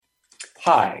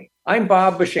Hi, I'm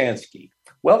Bob Bashansky.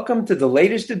 Welcome to the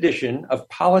latest edition of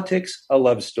Politics, a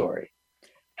Love Story.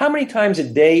 How many times a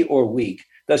day or week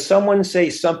does someone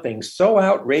say something so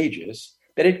outrageous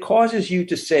that it causes you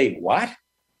to say, what?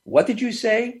 What did you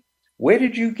say? Where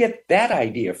did you get that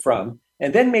idea from?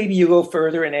 And then maybe you go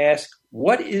further and ask,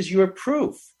 what is your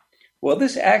proof? Well,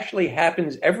 this actually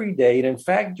happens every day. And in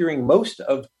fact, during most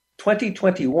of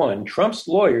 2021, Trump's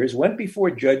lawyers went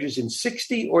before judges in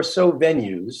 60 or so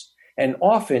venues, and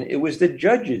often it was the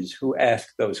judges who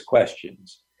asked those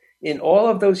questions. In all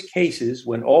of those cases,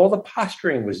 when all the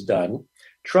posturing was done,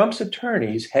 Trump's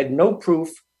attorneys had no proof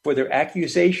for their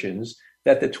accusations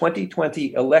that the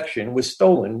 2020 election was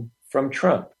stolen from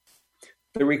Trump.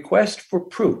 The request for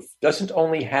proof doesn't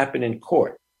only happen in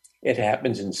court. It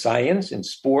happens in science, in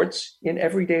sports, in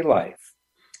everyday life.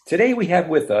 Today we have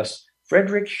with us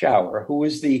Frederick Schauer, who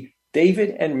is the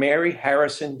David and Mary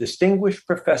Harrison Distinguished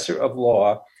Professor of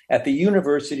Law at the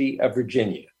University of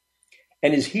Virginia,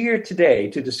 and is here today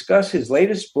to discuss his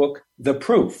latest book, The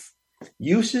Proof: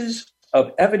 Uses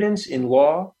of Evidence in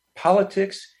Law,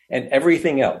 Politics, and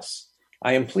Everything Else.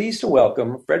 I am pleased to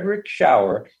welcome Frederick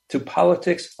Schauer to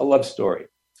Politics, a Love Story.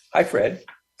 Hi, Fred.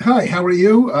 Hi, how are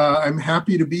you? I'm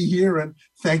happy to be here, and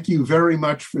thank you very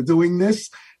much for doing this.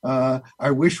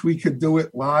 I wish we could do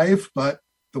it live, but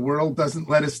the world doesn't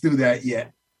let us do that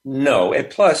yet. No, and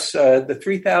plus the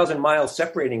 3,000 miles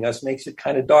separating us makes it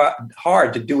kind of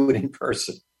hard to do it in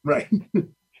person. Right.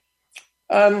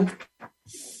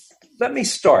 Let me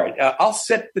start. I'll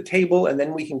set the table and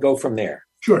then we can go from there.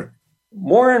 Sure.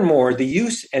 More and more, the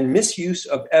use and misuse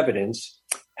of evidence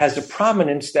has a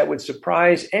prominence that would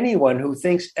surprise anyone who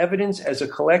thinks evidence as a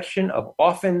collection of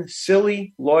often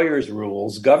silly lawyers'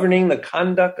 rules governing the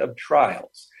conduct of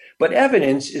trials. But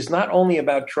evidence is not only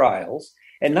about trials,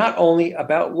 and not only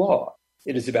about law.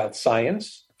 It is about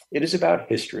science, it is about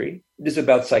history, it is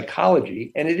about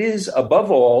psychology, and it is, above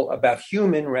all, about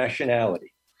human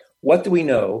rationality. What do we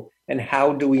know, and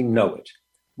how do we know it?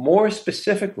 More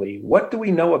specifically, what do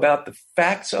we know about the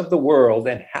facts of the world,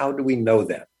 and how do we know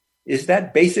them? Is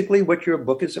that basically what your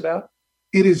book is about?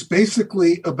 It is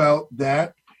basically about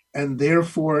that, and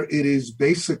therefore it is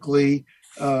basically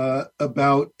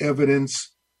about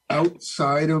evidence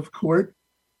outside of court.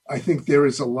 I think there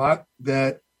is a lot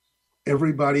that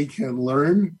everybody can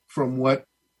learn from what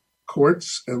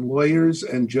courts and lawyers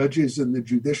and judges in the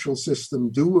judicial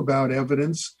system do about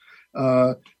evidence.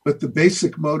 But the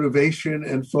basic motivation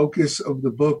and focus of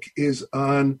the book is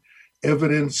on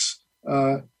evidence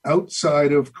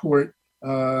outside of court,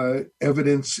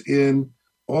 evidence in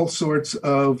all sorts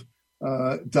of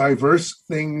diverse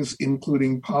things,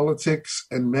 including politics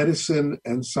and medicine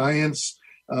and science,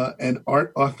 and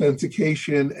art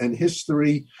authentication and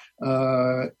history,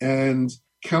 and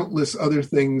countless other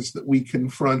things that we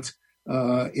confront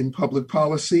in public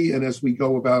policy and as we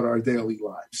go about our daily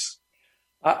lives.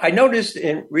 I noticed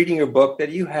in reading your book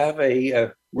that you have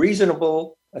a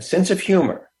reasonable sense of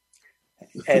humor.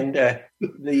 And I'm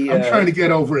trying to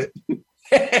get over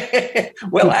it.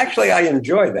 Well, actually, I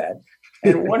enjoy that.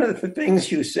 And one of the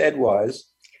things you said was,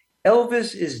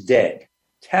 Elvis is dead.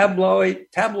 Tabloid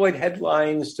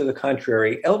headlines to the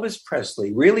contrary, Elvis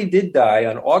Presley really did die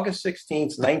on August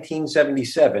 16th,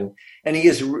 1977, and he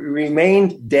has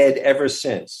remained dead ever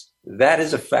since. That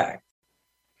is a fact.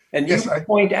 And you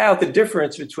point out the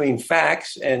difference between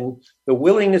facts and the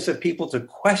willingness of people to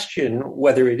question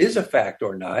whether it is a fact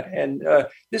or not. And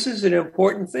this is an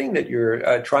important thing that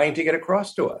you're trying to get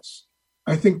across to us.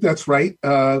 I think that's right.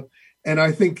 And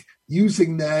I think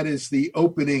using that as the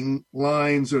opening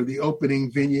lines or the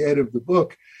opening vignette of the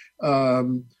book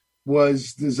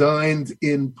was designed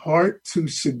in part to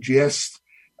suggest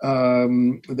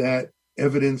that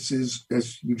evidence is,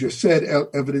 as you just said,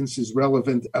 evidence is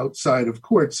relevant outside of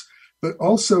courts, but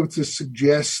also to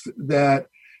suggest that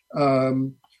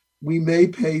we may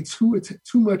pay too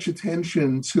much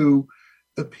attention to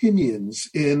opinions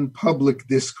in public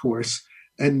discourse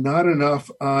and not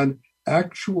enough on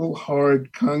actual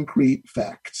hard, concrete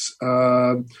facts,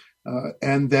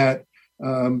 and that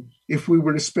if we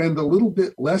were to spend a little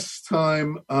bit less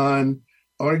time on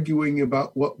arguing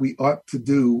about what we ought to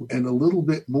do and a little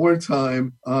bit more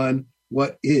time on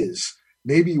what is,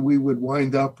 maybe we would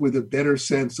wind up with a better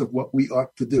sense of what we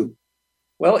ought to do.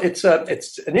 Well, it's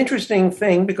an interesting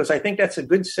thing because I think that's a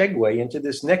good segue into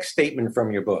this next statement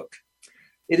from your book.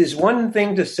 It is one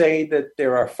thing to say that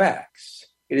there are facts.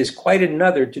 It is quite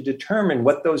another to determine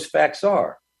what those facts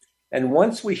are. And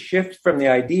once we shift from the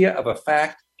idea of a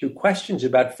fact to questions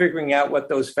about figuring out what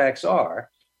those facts are,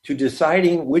 to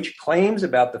deciding which claims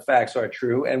about the facts are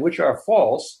true and which are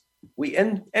false, we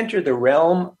enter the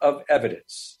realm of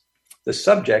evidence. the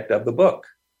subject of the book.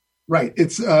 Right.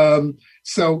 It's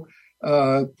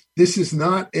this is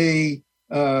not a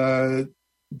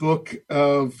book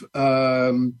of,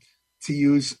 to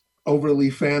use overly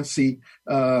fancy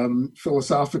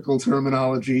philosophical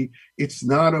terminology, it's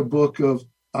not a book of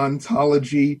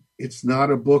ontology. It's not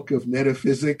a book of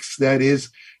metaphysics. That is,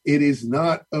 it is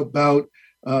not about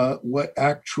what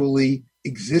actually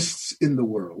exists in the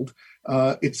world.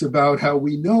 It's about how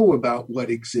we know about what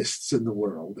exists in the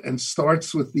world, and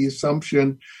starts with the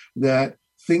assumption that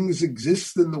things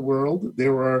exist in the world.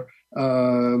 There are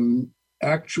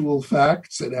actual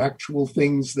facts and actual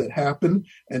things that happen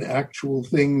and actual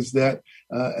things that,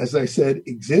 as I said,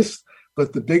 exist.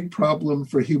 But the big problem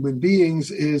for human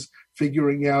beings is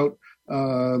figuring out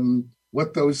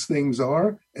what those things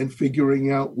are and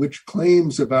figuring out which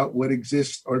claims about what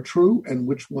exists are true and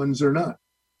which ones are not.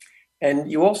 And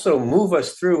you also move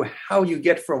us through how you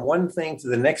get from one thing to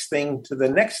the next thing to the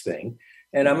next thing.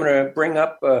 And I'm going to bring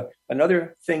up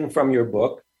another thing from your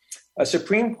book. A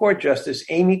Supreme Court Justice,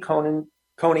 Amy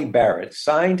Coney Barrett,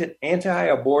 signed an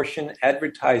anti-abortion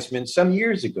advertisement some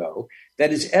years ago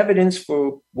that is evidence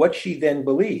for what she then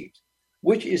believed,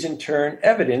 which is in turn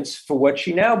evidence for what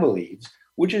she now believes,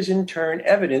 which is in turn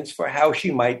evidence for how she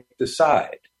might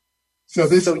decide. So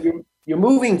you're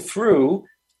moving through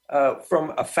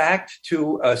from a fact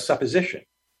to a supposition,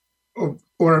 or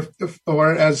a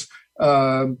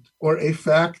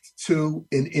fact to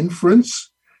an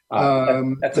inference.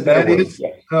 That's a better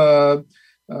word.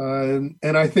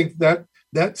 And I think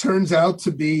that turns out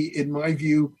to be, in my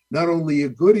view, not only a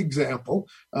good example,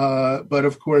 but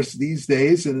of course these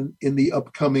days and in the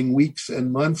upcoming weeks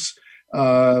and months,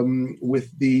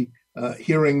 with the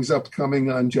hearings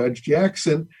upcoming on Judge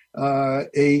Jackson,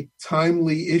 a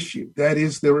timely issue. That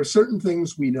is, there are certain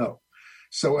things we know.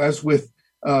 So as with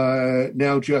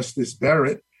now Justice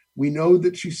Barrett, we know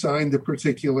that she signed a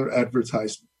particular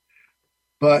advertisement,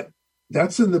 but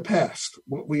that's in the past.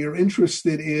 What we are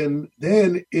interested in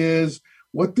then is,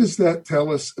 what does that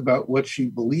tell us about what she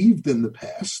believed in the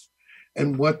past?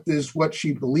 And what does what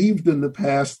she believed in the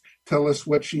past tell us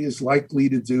what she is likely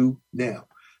to do now?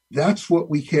 That's what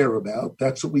we care about.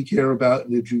 That's what we care about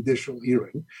in a judicial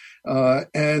hearing.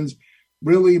 And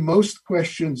really, most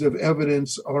questions of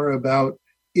evidence are about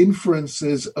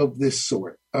inferences of this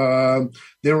sort.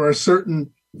 There are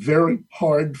certain very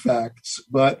hard facts,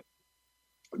 but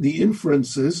the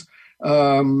inferences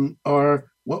are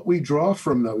what we draw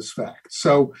from those facts.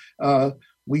 So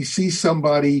we see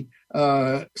somebody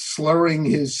slurring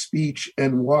his speech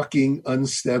and walking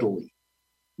unsteadily.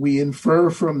 We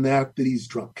infer from that he's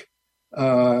drunk.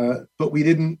 But we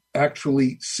didn't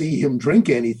actually see him drink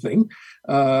anything.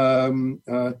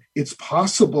 It's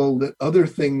possible that other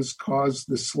things cause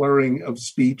the slurring of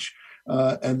speech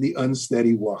and the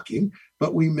unsteady walking,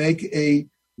 but we make a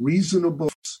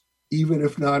reasonable, even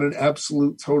if not an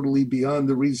absolute, totally beyond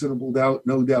the reasonable doubt,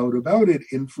 no doubt about it,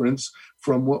 inference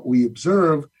from what we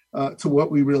observe to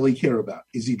what we really care about.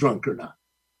 Is he drunk or not?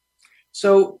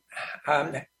 So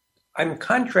I'm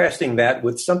contrasting that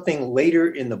with something later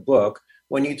in the book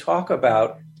when you talk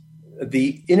about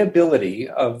the inability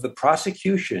of the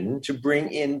prosecution to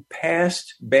bring in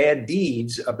past bad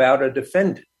deeds about a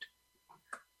defendant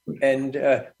and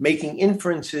making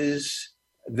inferences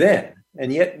then.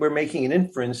 And yet we're making an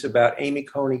inference about Amy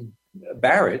Coney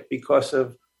Barrett because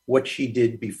of what she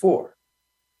did before.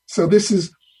 So this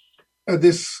is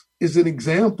an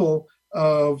example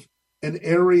of an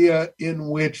area in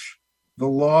which the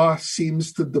law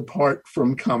seems to depart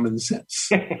from common sense.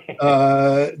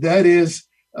 That is,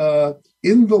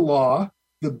 in the law,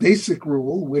 the basic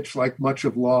rule, which like much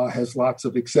of law has lots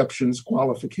of exceptions,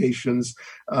 qualifications,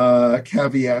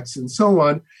 caveats, and so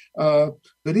on.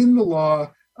 But in the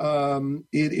law,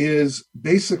 it is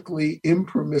basically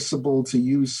impermissible to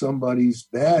use somebody's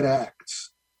bad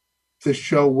acts to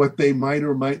show what they might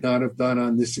or might not have done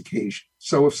on this occasion.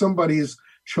 So if somebody is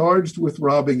charged with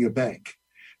robbing a bank,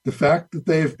 the fact that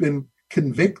they have been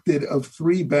convicted of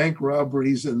 3 bank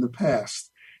robberies in the past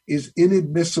is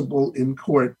inadmissible in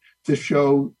court to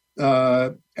show,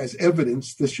 as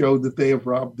evidence, to show that they have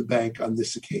robbed the bank on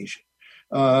this occasion.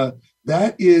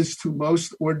 That is, to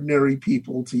most ordinary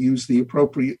people, to use the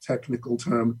appropriate technical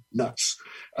term, nuts.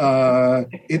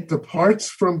 It departs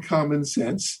from common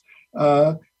sense.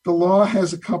 The law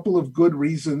has a couple of good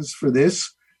reasons for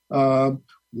this.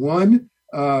 One,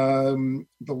 the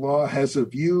law has a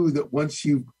view that once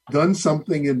you've done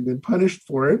something and been punished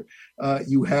for it,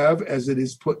 you have, as it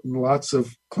is put in lots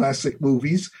of classic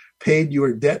movies, paid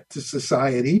your debt to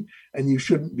society, and you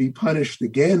shouldn't be punished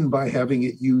again by having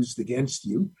it used against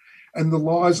you. And the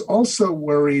law is also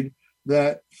worried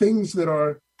that things that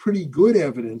are pretty good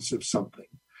evidence of something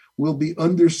will be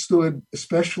understood,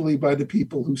 especially by the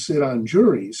people who sit on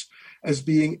juries, as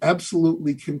being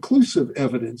absolutely conclusive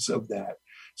evidence of that.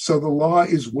 So the law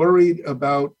is worried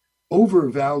about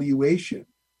overvaluation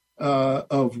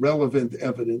of relevant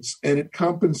evidence, and it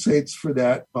compensates for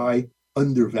that by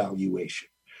undervaluation.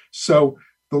 So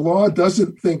the law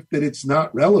doesn't think that it's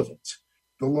not relevant.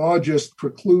 The law just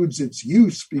precludes its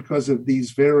use because of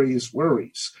these various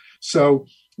worries. So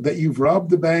that you've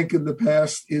robbed the bank in the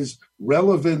past is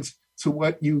relevant to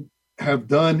what you have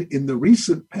done in the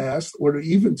recent past, or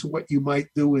even to what you might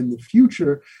do in the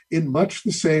future, in much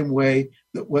the same way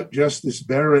that what Justice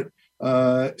Barrett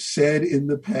said in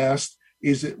the past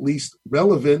is at least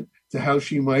relevant to how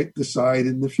she might decide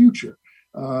in the future.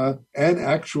 And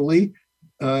actually,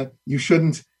 you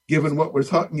shouldn't, given what we're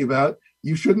talking about,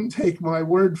 you shouldn't take my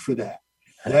word for that.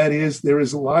 That is, there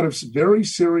is a lot of very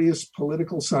serious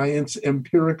political science,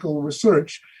 empirical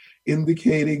research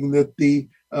indicating that the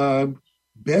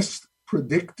best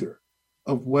predictor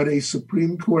of what a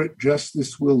Supreme Court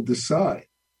justice will decide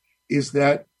is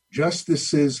that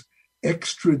justices'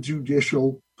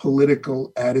 extrajudicial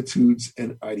political attitudes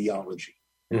and ideology.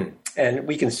 And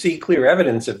we can see clear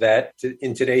evidence of that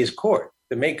in today's court,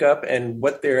 the makeup and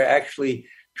what they're actually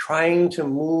trying to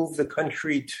move the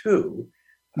country to,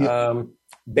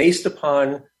 based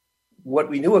upon what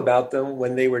we knew about them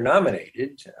when they were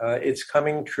nominated. It's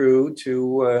coming true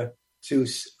to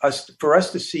us, for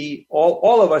us to see,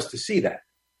 all of us to see that.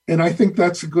 And I think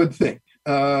that's a good thing.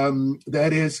 That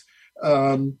is,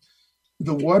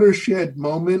 the watershed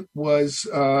moment was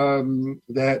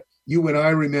that you and I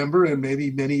remember, and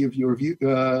maybe many of your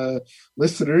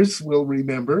listeners will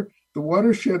remember. The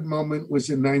watershed moment was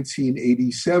in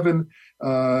 1987,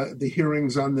 the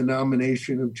hearings on the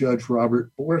nomination of Judge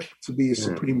Robert Bork to be a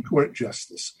Supreme Court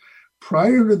justice.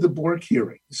 Prior to the Bork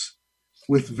hearings,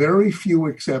 with very few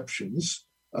exceptions,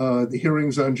 the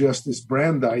hearings on Justice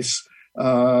Brandeis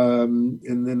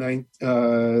in the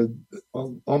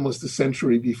almost a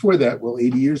century before that,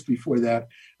 80 years before that,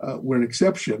 were an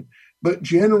exception. But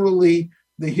generally,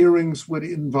 the hearings would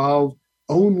involve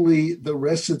only the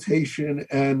recitation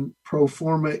and pro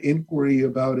forma inquiry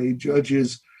about a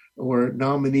judge's or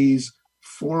nominee's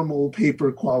formal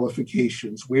paper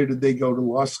qualifications. Where did they go to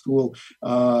law school,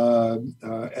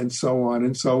 and so on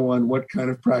and so on? What kind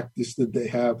of practice did they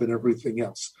have, and everything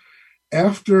else.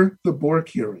 After the Bork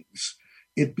hearings,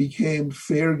 it became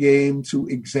fair game to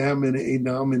examine a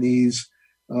nominee's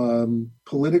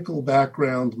political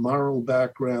background, moral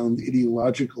background,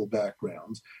 ideological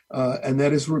background, and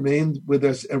that has remained with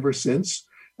us ever since.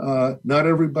 Not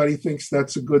everybody thinks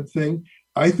that's a good thing.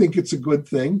 I think it's a good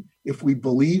thing. If we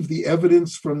believe the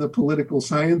evidence from the political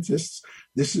scientists,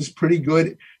 this is pretty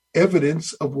good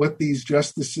evidence of what these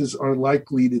justices are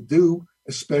likely to do,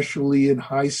 especially in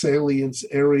high salience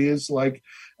areas like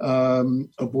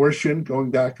abortion,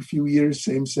 going back a few years,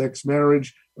 same-sex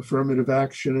marriage, affirmative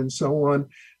action, and so on.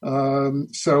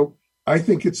 So I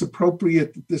think it's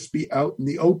appropriate that this be out in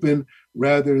the open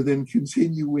rather than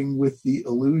continuing with the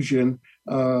illusion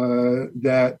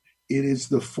that it is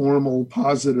the formal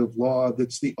positive law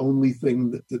that's the only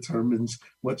thing that determines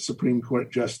what Supreme Court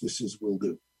justices will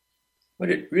do. But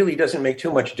it really doesn't make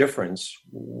too much difference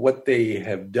what they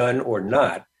have done or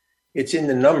not. It's in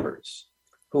the numbers.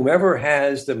 Whomever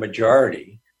has the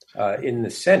majority in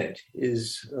the Senate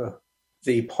is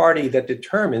the party that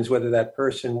determines whether that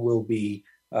person will be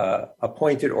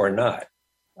appointed or not.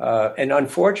 And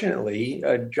unfortunately,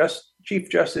 Chief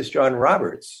Justice John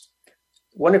Roberts,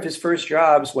 one of his first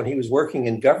jobs when he was working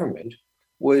in government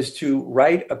was to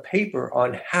write a paper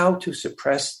on how to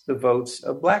suppress the votes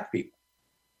of Black people.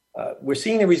 We're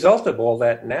seeing the result of all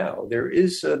that now. There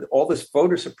is all this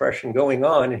voter suppression going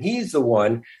on, and he's the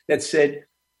one that said,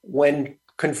 when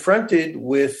confronted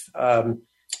with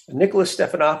Nicholas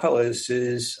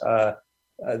Stephanopoulos'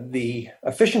 the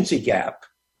efficiency gap,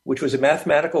 which was a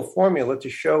mathematical formula to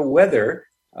show whether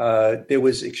there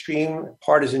was extreme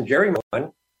partisan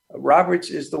gerrymandering, Roberts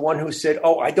is the one who said,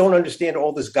 I don't understand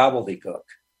all this gobbledygook.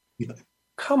 Yeah.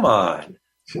 Come on.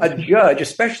 A judge,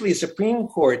 especially a Supreme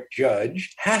Court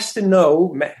judge, has to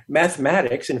know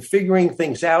mathematics and figuring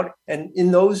things out. And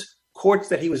in those courts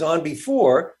that he was on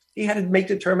before, he had to make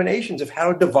determinations of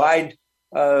how to divide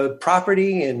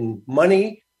property and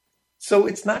money. So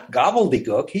it's not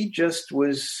gobbledygook. He just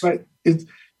was fluffing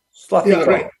it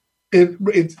right. up.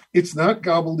 It's not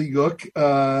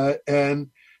gobbledygook.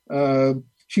 And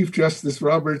Chief Justice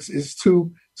Roberts is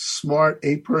too smart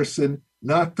a person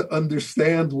not to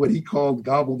understand what he called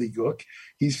gobbledygook.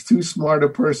 He's too smart a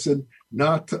person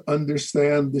not to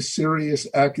understand the serious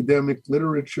academic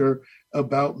literature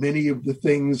about many of the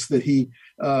things that he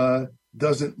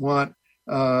doesn't want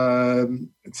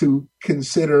to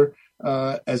consider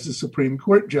as a Supreme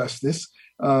Court justice.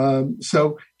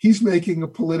 So he's making a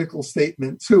political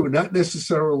statement too, not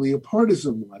necessarily a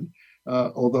partisan one,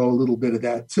 although a little bit of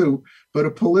that too, but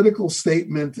a political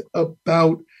statement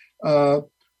about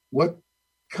what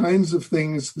kinds of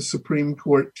things the Supreme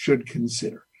Court should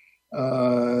consider.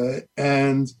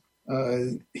 And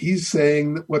he's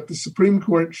saying that what the Supreme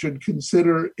Court should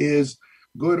consider is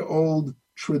good old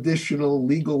traditional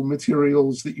legal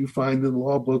materials that you find in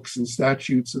law books and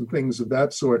statutes and things of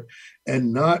that sort,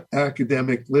 and not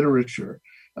academic literature.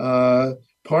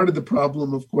 Part of the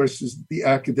problem, of course, is that the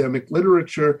academic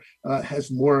literature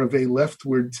has more of a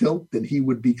leftward tilt than he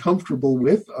would be comfortable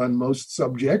with on most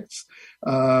subjects.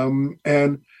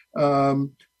 And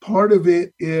part of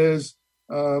it is,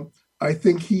 I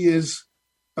think he is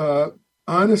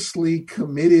honestly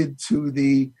committed to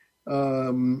the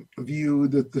view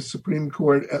that the Supreme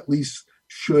Court at least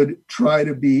should try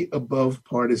to be above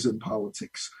partisan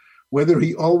politics. Whether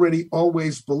he already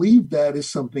always believed that is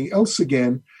something else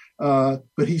again,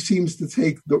 but he seems to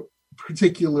take the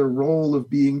particular role of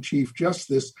being Chief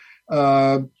Justice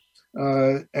as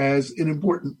an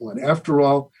important one. After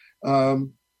all,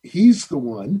 he's the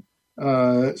one,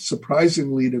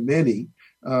 surprisingly to many,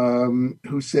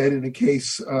 who said in a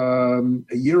case a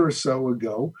year or so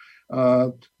ago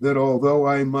that although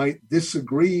I might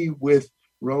disagree with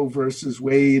Roe versus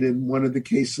Wade in one of the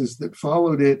cases that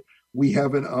followed it, we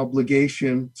have an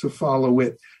obligation to follow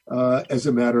it as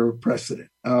a matter of precedent.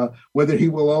 Whether he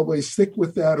will always stick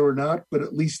with that or not, but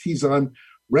at least he's on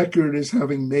record as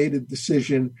having made a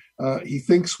decision he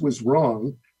thinks was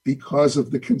wrong because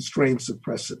of the constraints of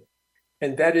precedent.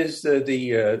 And that is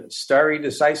the stare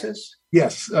decisis?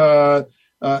 Yes.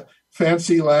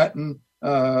 Fancy Latin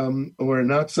or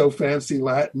not so fancy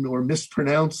Latin or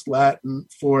mispronounced Latin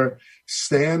for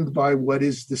stand by what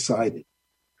is decided.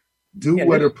 Do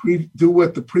what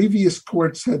the previous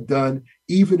courts had done,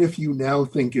 even if you now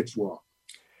think it's wrong.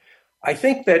 I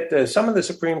think that some of the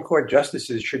Supreme Court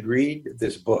justices should read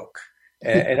this book.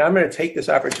 And I'm going to take this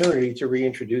opportunity to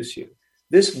reintroduce you.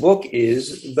 This book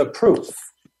is The Proof: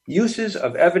 Uses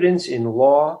of Evidence in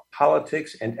Law,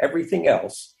 Politics, and Everything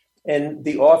Else. And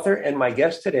the author and my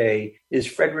guest today is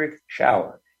Frederick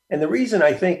Schauer. And the reason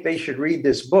I think they should read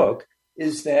this book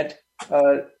is that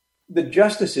the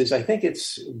justices, I think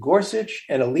it's Gorsuch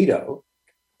and Alito,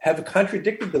 have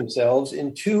contradicted themselves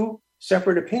in two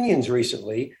separate opinions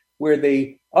recently, where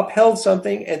they upheld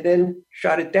something and then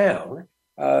shot it down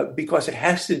because it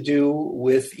has to do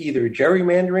with either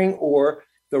gerrymandering or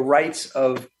the rights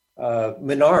of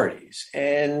minorities.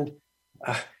 And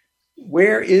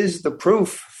where is the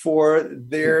proof for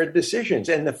their decisions?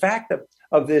 And the fact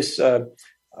of this,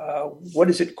 what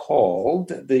is it called?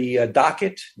 The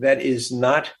docket that is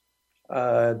not...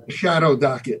 shadow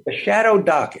docket. The shadow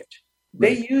docket.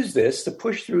 They use this to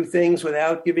push through things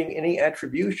without giving any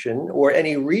attribution or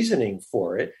any reasoning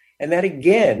for it. And that,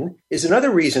 again, is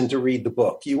another reason to read the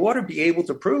book. You ought to be able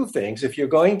to prove things if you're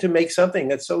going to make something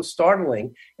that's so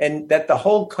startling and that the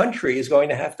whole country is going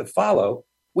to have to follow.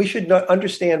 We should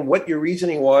understand what your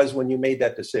reasoning was when you made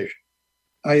that decision.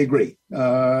 I agree.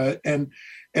 And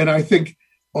I think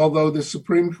although the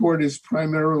Supreme Court is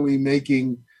primarily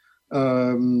making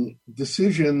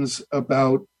decisions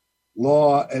about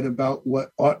law and about what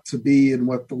ought to be and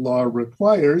what the law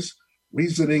requires,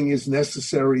 reasoning is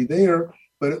necessary there.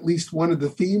 But at least one of the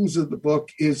themes of the book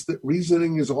is that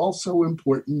reasoning is also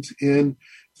important in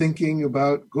thinking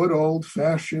about good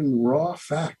old-fashioned raw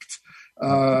fact.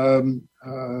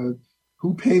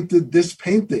 Who painted this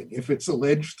painting if it's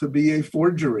alleged to be a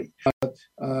forgery?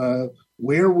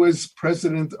 Where was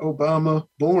President Obama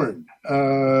born?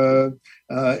 And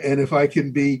if I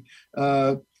can be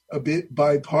a bit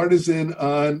bipartisan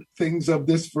on things of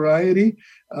this variety,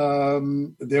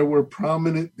 there were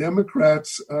prominent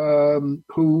Democrats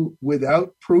who,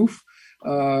 without proof,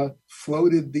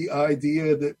 floated the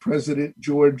idea that President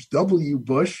George W.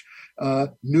 Bush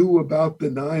knew about the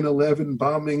 9/11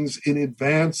 bombings in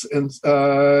advance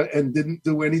and didn't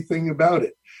do anything about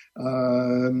it.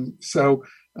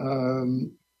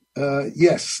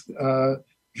 Yes,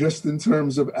 just in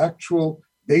terms of actual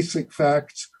basic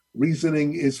facts,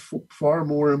 reasoning is far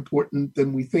more important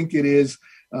than we think it is.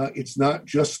 It's not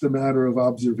just a matter of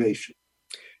observation.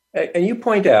 And you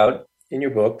point out in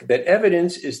your book that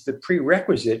evidence is the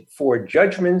prerequisite for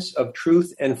judgments of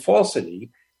truth and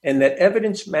falsity, and that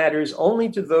evidence matters only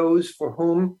to those for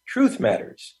whom truth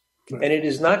matters. Right. And it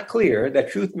is not clear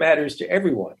that truth matters to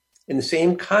everyone in the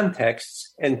same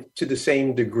contexts and to the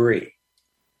same degree.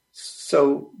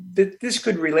 So this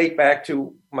could relate back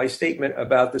to my statement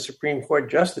about the Supreme Court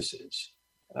justices.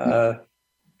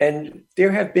 And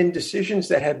there have been decisions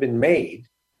that have been made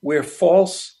where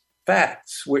false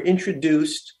facts were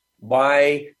introduced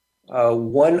by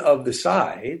one of the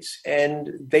sides,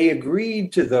 and they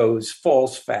agreed to those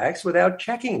false facts without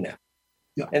checking them.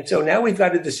 Yeah. And so now we've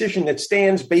got a decision that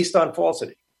stands based on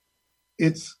falsity.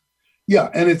 The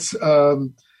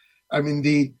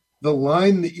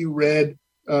line that you read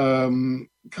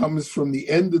comes from the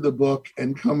end of the book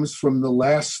and comes from the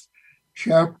last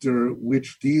chapter,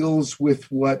 which deals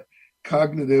with what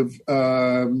cognitive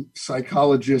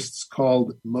psychologists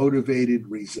called motivated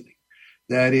reasoning.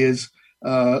 That is,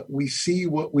 we see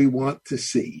what we want to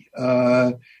see.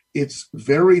 It's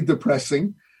very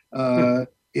depressing.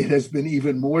 It has been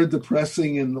even more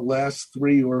depressing in the last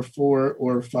 3 or 4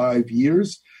 or 5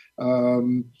 years.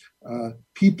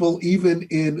 People, even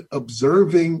in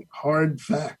observing hard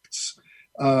facts,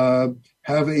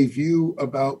 have a view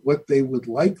about what they would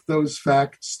like those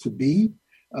facts to be,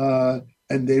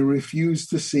 and they refuse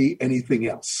to see anything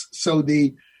else. So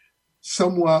the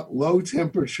somewhat low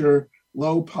temperature,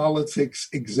 low politics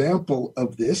example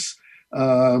of this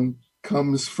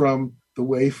comes from the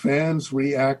way fans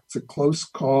react to close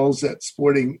calls at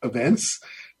sporting events.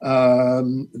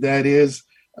 That is,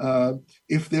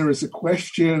 if there is a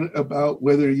question about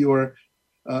whether your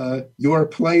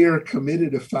player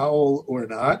committed a foul or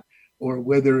not, or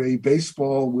whether a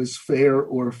baseball was fair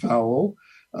or foul,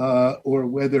 or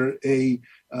whether a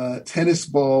tennis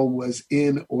ball was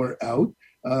in or out,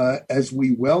 as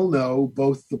we well know,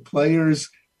 both the players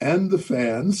and the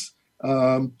fans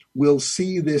will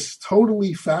see this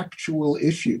totally factual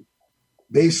issue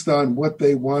based on what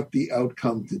they want the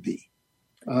outcome to be.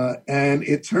 And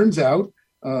it turns out,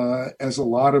 as a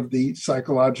lot of the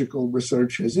psychological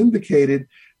research has indicated,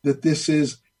 that this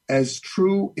is as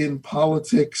true in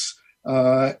politics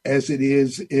as it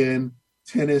is in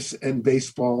tennis and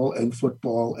baseball and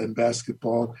football and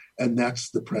basketball, and that's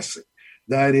depressing.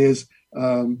 That is,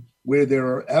 where there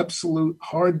are absolute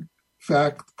hard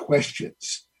fact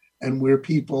questions and where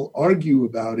people argue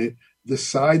about it, the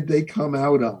side they come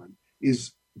out on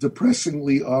is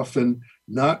depressingly often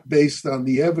not based on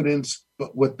the evidence,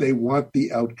 but what they want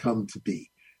the outcome to be.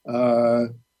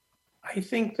 I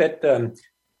think that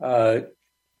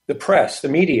the press, the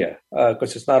media,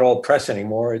 because it's not all press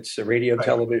anymore, it's radio, right,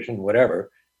 television,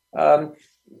 whatever.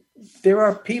 There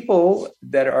are people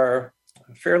that are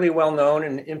fairly well known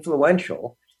and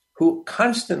influential who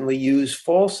constantly use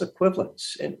false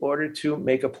equivalents in order to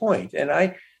make a point. And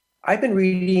I've been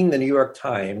reading the New York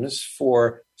Times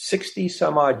for 60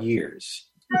 some odd years,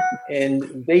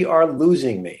 and they are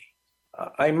losing me.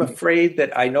 I'm afraid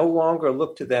that I no longer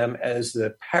look to them as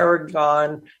the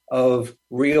paragon of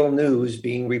real news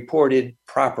being reported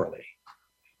properly.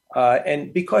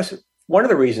 And because one of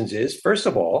the reasons is, first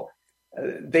of all,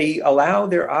 they allow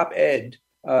their op-ed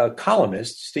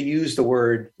columnists to use the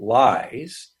word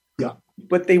lies, yeah,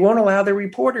 but they won't allow their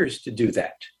reporters to do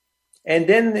that. And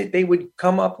then they would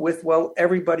come up with, well,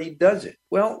 everybody does it.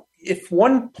 Well, if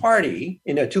one party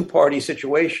in a two-party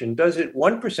situation does it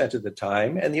 1% of the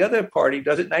time and the other party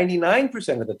does it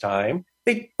 99% of the time,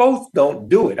 they both don't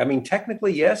do it. I mean,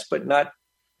 technically, yes, but not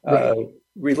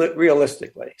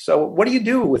realistically. So what do you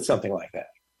do with something like that?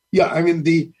 Yeah, I mean,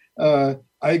 I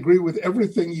agree with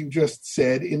everything you just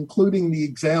said, including the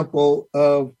example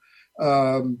of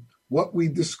what we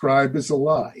describe as a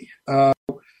lie.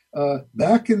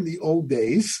 Back in the old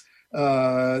days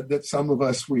that some of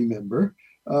us remember,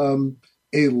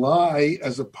 a lie,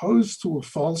 as opposed to a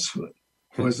falsehood,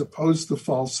 or as opposed to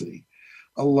falsity,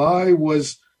 a lie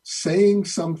was saying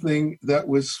something that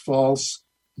was false,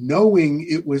 knowing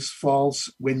it was false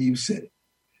when you said it.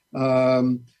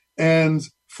 And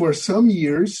for some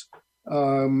years,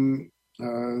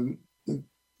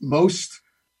 most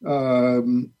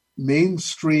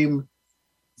mainstream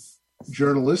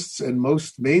journalists and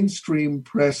most mainstream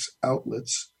press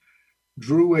outlets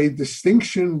drew a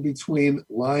distinction between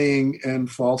lying and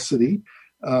falsity,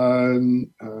 and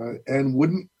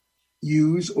wouldn't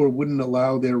use or wouldn't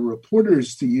allow their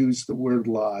reporters to use the word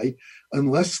lie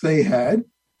unless they had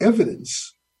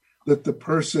evidence that the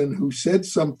person who said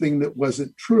something that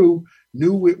wasn't true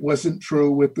knew it wasn't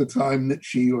true at the time that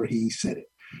she or he said it.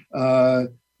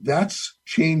 That's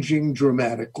changing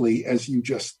dramatically, as you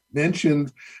just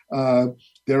mentioned. There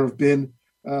have been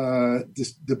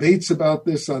debates about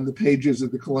this on the pages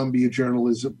of the Columbia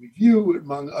Journalism Review,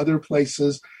 among other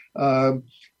places.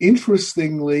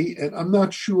 Interestingly, and I'm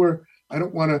not sure, I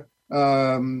don't want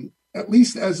to, at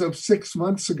least as of 6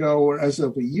 months ago or as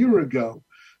of a year ago,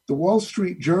 the Wall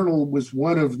Street Journal was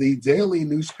one of the daily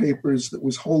newspapers that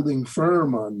was holding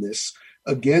firm on this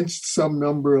against some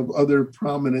number of other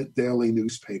prominent daily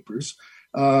newspapers.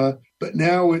 But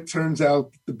now it turns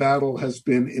out the battle has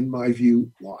been, in my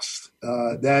view, lost.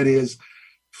 That is,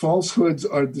 falsehoods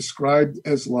are described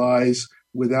as lies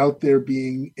without there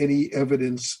being any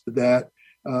evidence that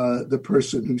the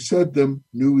person who said them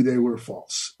knew they were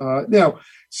false. Now,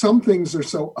 some things are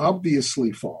so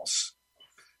obviously false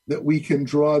that we can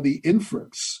draw the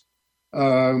inference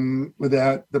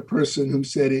that the person who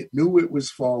said it knew it was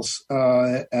false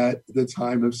at the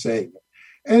time of saying it.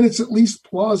 And it's at least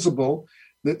plausible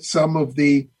that some of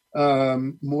the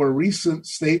more recent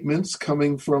statements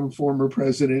coming from former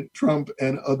President Trump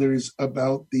and others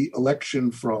about the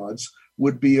election frauds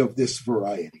would be of this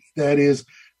variety. That is,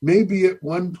 maybe at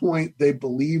one point they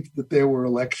believed that there were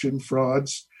election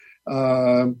frauds,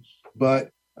 but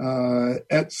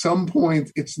at some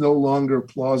point it's no longer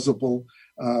plausible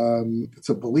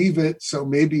to believe it. So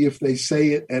maybe if they say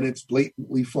it and it's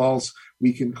blatantly false,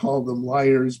 we can call them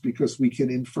liars because we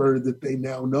can infer that they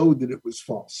now know that it was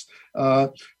false.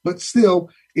 But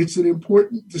still, it's an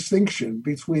important distinction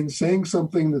between saying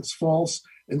something that's false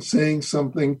and saying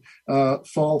something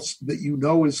false that you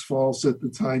know is false at the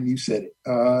time you said it.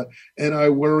 And I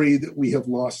worry that we have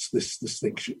lost this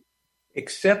distinction.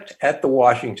 Except at the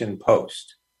Washington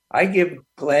Post. I give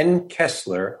Glenn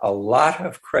Kessler a lot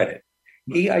of credit.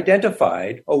 He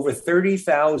identified over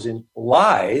 30,000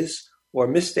 lies or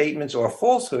misstatements or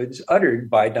falsehoods uttered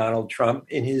by Donald Trump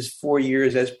in his 4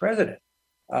 years as president.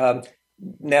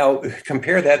 Now,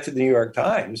 compare that to the New York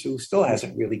Times, who still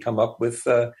hasn't really come up with,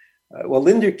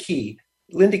 Linda Key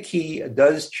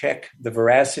does check the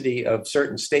veracity of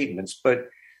certain statements, but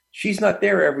she's not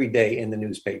there every day in the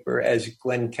newspaper as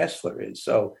Glenn Kessler is.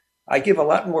 So I give a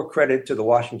lot more credit to the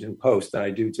Washington Post than I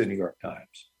do to the New York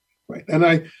Times. Right.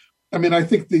 And I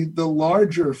think the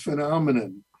larger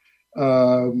phenomenon,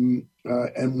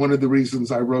 and one of the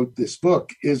reasons I wrote this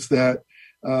book, is that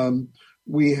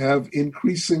we have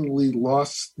increasingly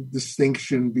lost the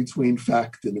distinction between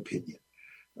fact and opinion.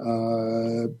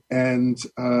 And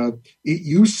it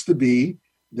used to be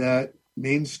that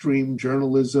mainstream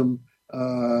journalism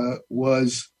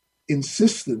was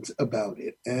insistent about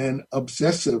it and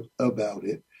obsessive about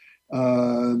it.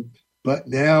 But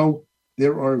now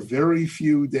there are very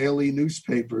few daily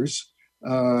newspapers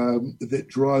that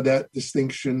draw that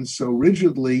distinction so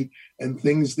rigidly, and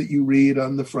things that you read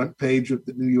on the front page of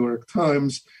the New York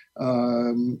Times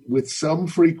with some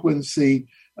frequency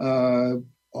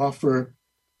offer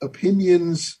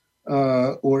opinions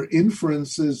or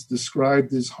inferences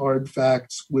described as hard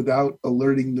facts without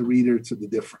alerting the reader to the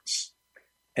difference.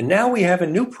 And now we have a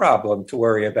new problem to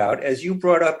worry about, as you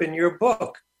brought up in your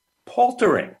book,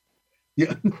 paltering.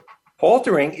 Yeah.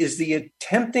 Paltering is the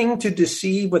attempting to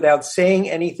deceive without saying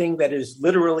anything that is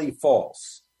literally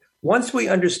false. Once we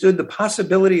understood the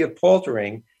possibility of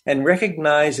paltering and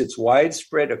recognize its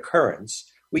widespread occurrence,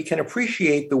 we can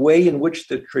appreciate the way in which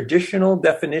the traditional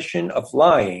definition of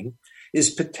lying is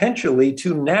potentially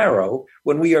too narrow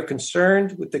when we are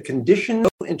concerned with the conditions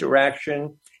of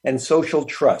interaction and social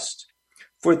trust.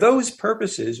 For those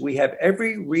purposes, we have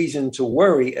every reason to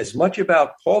worry as much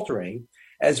about paltering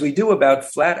as we do about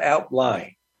flat-out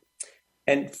lying.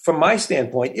 And from my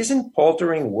standpoint, isn't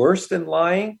paltering worse than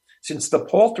lying, since the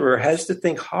palterer has to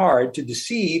think hard to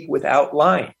deceive without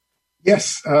lying?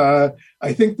 Yes, I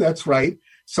think that's right.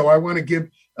 So I want to give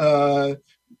the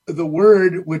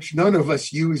word which none of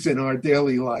us use in our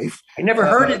daily life. I never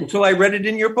heard it until I read it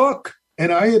in your book.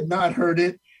 And I had not heard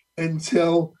it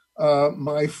until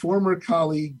my former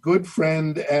colleague, good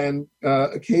friend, and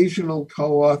occasional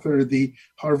co-author, the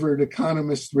Harvard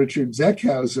economist Richard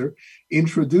Zeckhauser,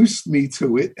 introduced me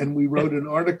to it. And we wrote an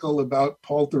article about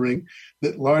paltering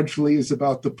that largely is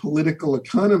about the political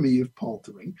economy of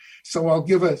paltering. So I'll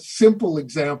give a simple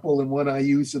example and one I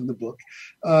use in the book.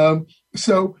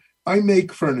 So I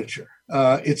make furniture.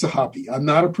 It's a hobby. I'm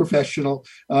not a professional.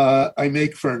 I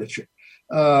make furniture.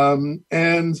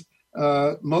 And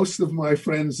most of my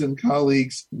friends and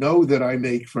colleagues know that I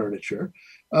make furniture.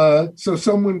 So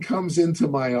someone comes into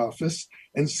my office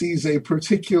and sees a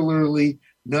particularly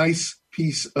nice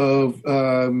piece of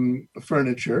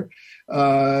furniture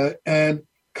and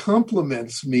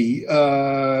compliments me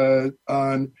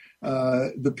on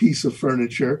the piece of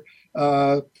furniture,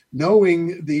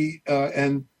 knowing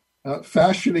and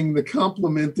fashioning the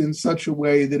compliment in such a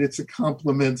way that it's a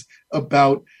compliment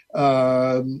about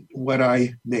what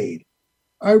I made.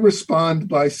 I respond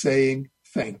by saying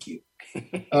thank you.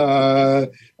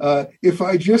 If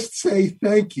I just say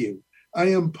thank you, I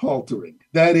am paltering.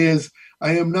 That is,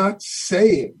 I am not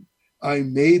saying I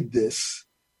made this,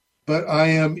 but I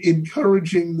am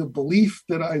encouraging the belief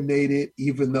that I made it,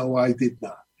 even though I did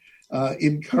not.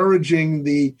 Encouraging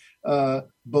the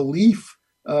belief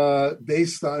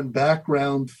based on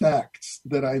background facts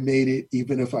that I made it,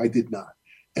 even if I did not.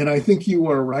 And I think you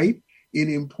are right. In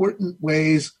important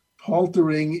ways,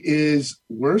 paltering is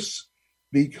worse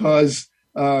because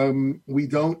we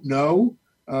don't know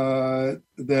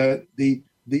that the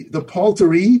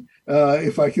palteree,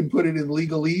 if I can put it in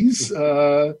legalese,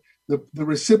 the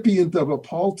recipient of a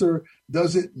palter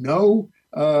doesn't know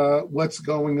what's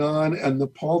going on, and the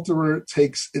palterer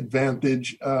takes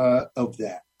advantage of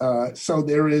that. So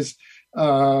there is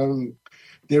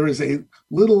a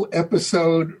little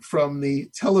episode from the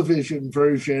television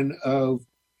version of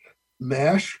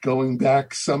MASH going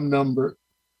back some number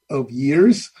of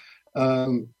years,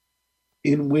 in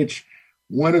which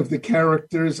one of the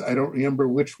characters, I don't remember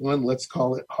which one, let's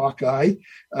call it Hawkeye,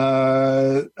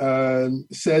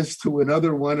 says to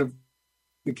another one of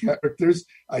the characters,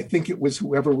 I think it was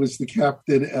whoever was the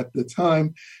captain at the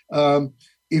time,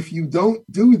 if you don't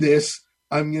do this,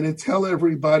 I'm going to tell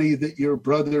everybody that your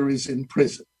brother is in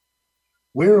prison.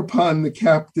 Whereupon the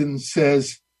captain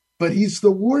says, but he's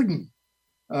the warden.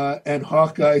 And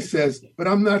Hawkeye says, but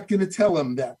I'm not going to tell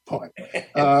him that part.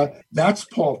 That's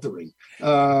paltering.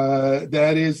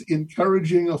 That is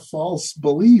encouraging a false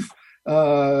belief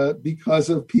because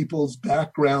of people's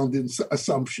background and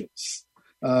assumptions.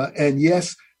 And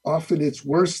yes, often it's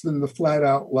worse than the flat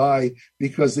out lie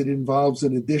because it involves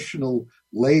an additional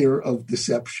layer of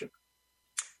deception.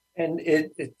 And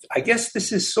I guess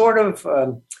this is sort of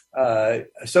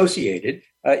associated.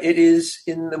 It is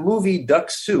in the movie Duck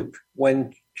Soup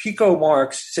when Chico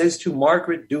Marx says to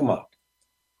Margaret Dumont,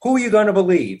 who are you going to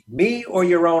believe, me or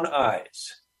your own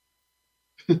eyes?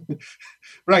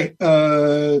 Right.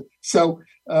 So,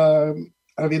 I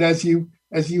mean, as you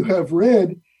have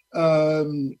read,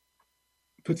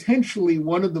 potentially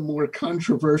one of the more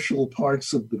controversial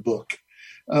parts of the book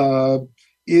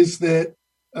is that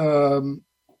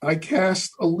I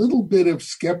cast a little bit of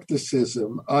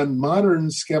skepticism on modern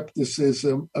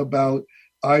skepticism about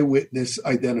eyewitness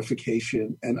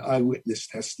identification and eyewitness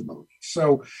testimony.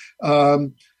 So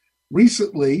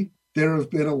recently, there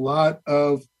have been a lot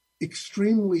of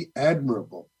extremely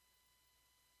admirable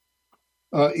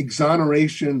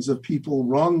exonerations of people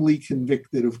wrongly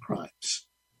convicted of crimes.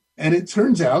 And it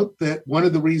turns out that one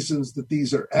of the reasons that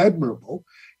these are admirable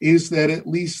is that at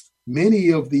least many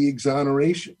of the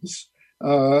exonerations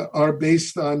are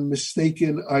based on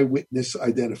mistaken eyewitness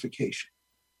identification.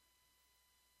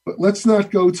 But let's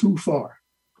not go too far.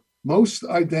 Most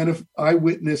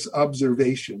eyewitness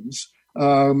observations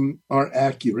are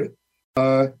accurate.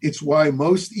 It's why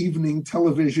most evening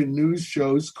television news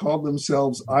shows call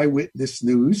themselves eyewitness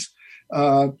news.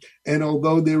 And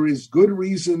although there is good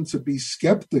reason to be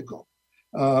skeptical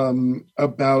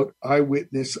about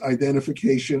eyewitness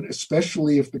identification,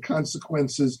 especially if the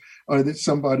consequences are that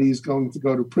somebody is going to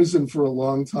go to prison for a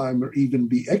long time or even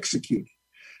be executed.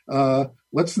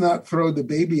 Let's not throw the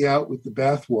baby out with the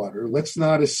bathwater. Let's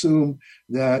not assume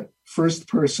that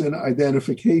first-person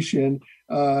identification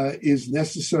is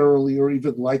necessarily or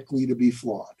even likely to be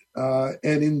flawed.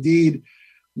 And indeed,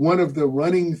 one of the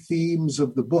running themes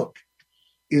of the book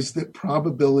is that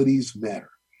probabilities matter.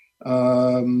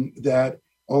 That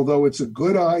although it's a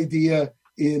good idea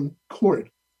in court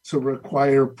to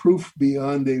require proof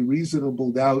beyond a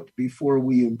reasonable doubt before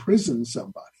we imprison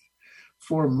somebody,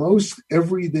 for most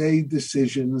everyday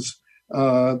decisions,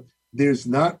 there's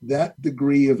not that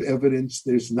degree of evidence,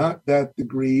 there's not that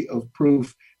degree of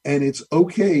proof, and it's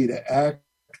okay to act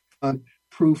on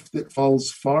proof that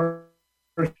falls far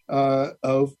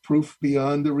of proof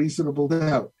beyond a reasonable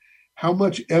doubt. How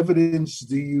much evidence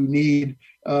do you need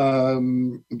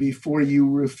before you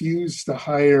refuse to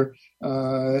hire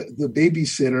the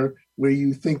babysitter where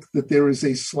you think that there is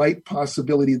a slight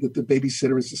possibility that the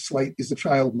babysitter is a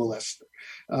child molester?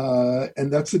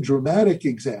 And that's a dramatic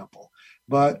example.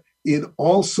 But in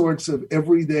all sorts of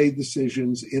everyday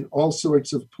decisions, in all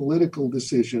sorts of political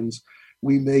decisions,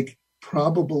 we make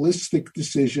probabilistic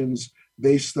decisions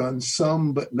based on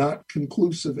some but not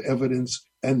conclusive evidence,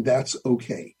 and that's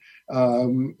okay.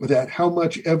 That how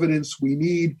much evidence we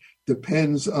need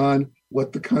depends on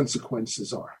what the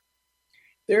consequences are.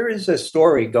 There is a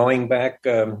story going back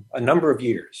a number of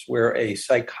years where a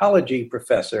psychology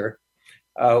professor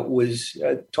was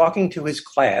talking to his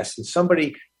class, and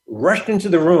somebody rushed into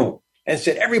the room and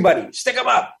said, everybody, stick them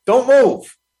up, don't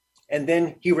move. And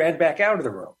then he ran back out of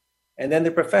the room. And then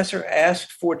the professor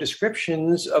asked for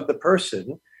descriptions of the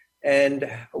person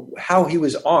and how he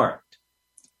was armed.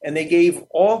 And they gave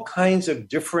all kinds of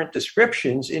different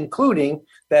descriptions, including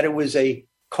that it was a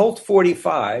Colt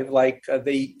 45, like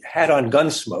they had on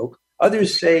Gunsmoke.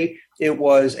 Others say it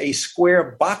was a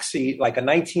square boxy, like a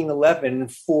 1911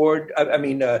 Ford,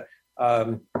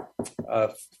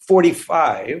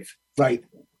 45. Right.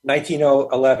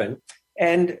 1911.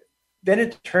 And then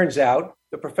it turns out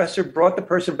the professor brought the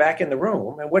person back in the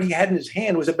room, and what he had in his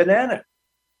hand was a banana.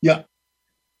 Yeah.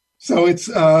 So it's,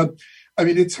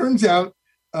 it turns out,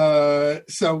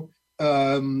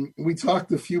 we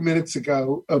talked a few minutes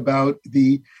ago about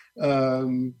the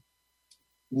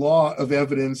law of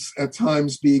evidence at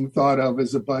times being thought of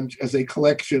as a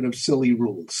collection of silly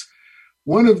rules.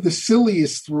 One of the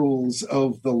silliest rules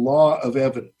of the law of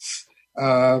evidence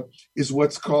is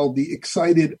what's called the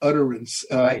excited utterance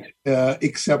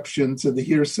exception to the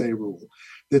hearsay rule.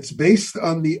 That's based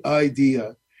on the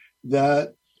idea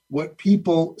that what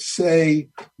people say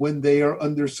when they are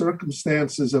under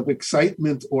circumstances of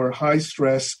excitement or high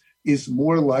stress is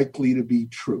more likely to be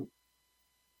true.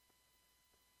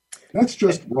 That's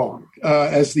just wrong,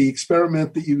 as the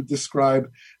experiment that you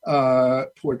describe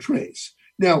portrays.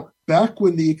 Now, back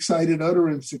when the excited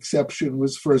utterance exception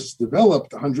was first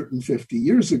developed 150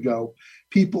 years ago,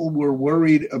 people were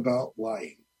worried about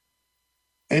lying.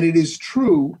 And it is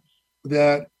true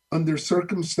that under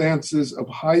circumstances of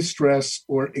high stress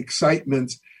or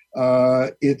excitement,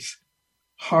 it's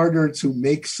harder to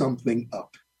make something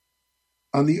up.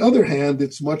 On the other hand,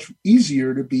 it's much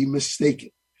easier to be mistaken.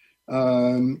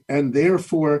 And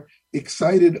therefore,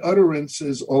 excited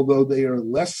utterances, although they are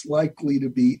less likely to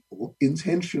be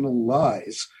intentional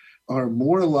lies, are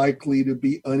more likely to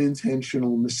be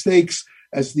unintentional mistakes,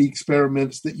 as the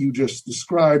experiments that you just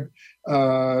described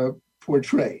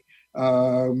portray.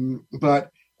 But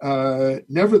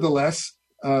nevertheless,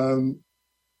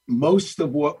 most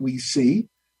of what we see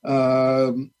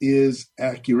is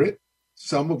accurate.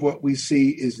 Some of what we see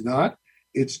is not.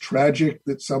 It's tragic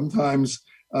that sometimes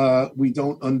we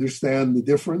don't understand the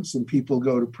difference and people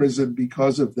go to prison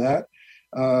because of that.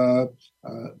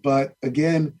 But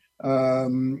again,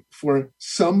 for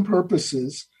some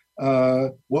purposes,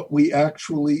 what we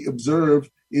actually observe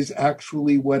is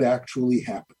actually what actually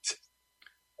happened.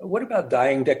 What about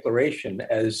dying declaration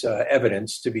as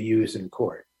evidence to be used in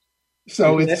court?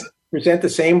 So Does it's that present the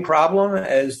same problem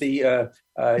as the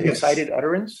excited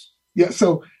utterance? Yeah.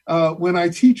 So when I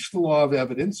teach the law of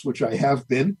evidence, which I have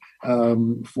been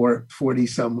for 40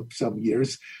 some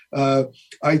years,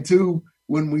 I do,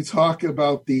 when we talk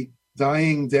about the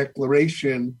dying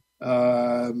declaration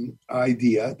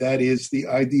idea, that is the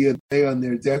idea they on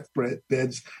their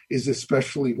deathbeds is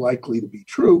especially likely to be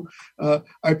true.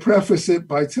 I preface it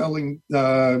by telling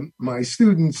my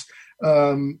students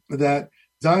that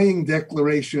dying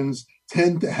declarations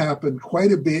tend to happen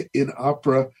quite a bit in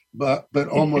opera, but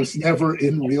almost never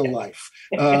in real life.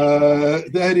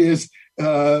 That is,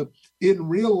 in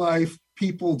real life,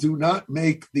 people do not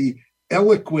make the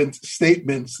eloquent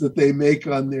statements that they make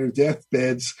on their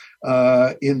deathbeds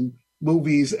in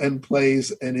movies and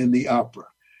plays and in the opera.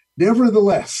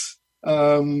 Nevertheless,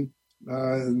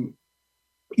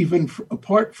 even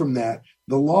apart from that,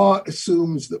 the law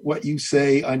assumes that what you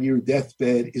say on your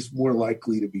deathbed is more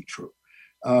likely to be true.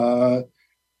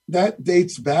 That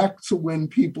dates back to when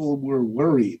people were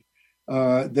worried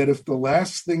that if the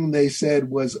last thing they said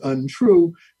was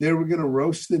untrue, they were going to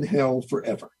roast in hell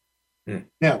forever.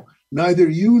 Now, neither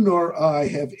you nor I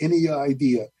have any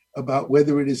idea about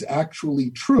whether it is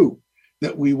actually true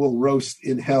that we will roast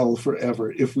in hell forever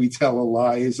if we tell a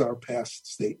lie as our last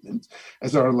statement.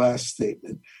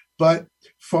 But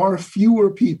far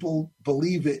fewer people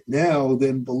believe it now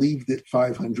than believed it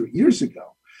 500 years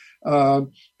ago.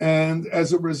 And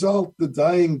as a result, the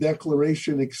dying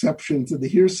declaration exception to the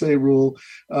hearsay rule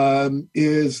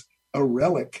is a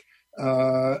relic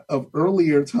of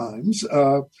earlier times,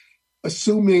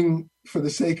 assuming, for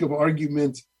the sake of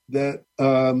argument, that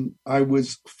I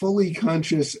was fully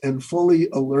conscious and fully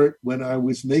alert when I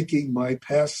was making my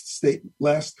last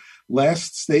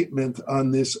statement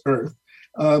on this earth.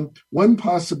 One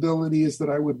possibility is that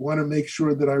I would want to make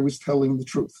sure that I was telling the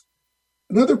truth.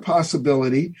 Another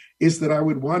possibility is that I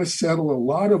would want to settle a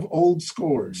lot of old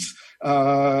scores,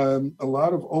 a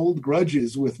lot of old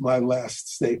grudges with my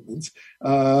last statements.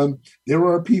 There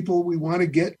are people we want to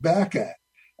get back at.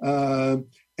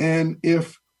 And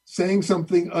if saying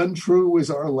something untrue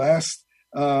is our last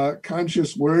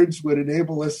conscious words would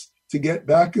enable us to get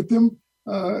back at them,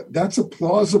 that's a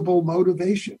plausible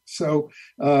motivation. So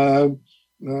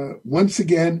once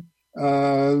again,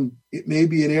 it may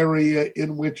be an area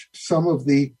in which some of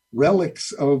the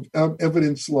relics of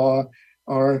evidence law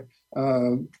are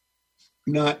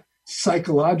not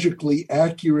psychologically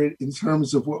accurate in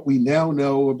terms of what we now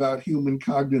know about human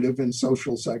cognitive and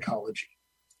social psychology.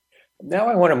 Now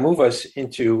I want to move us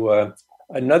into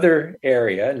another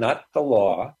area, not the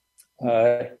law,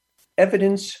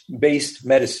 evidence-based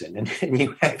medicine. And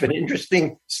you have an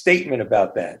interesting statement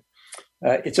about that.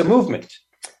 It's a movement.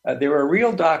 There are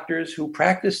real doctors who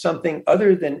practice something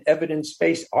other than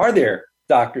evidence-based. Are there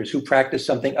doctors who practice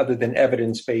something other than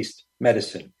evidence-based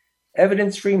medicine?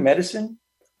 Evidence-free medicine?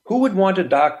 Who would want a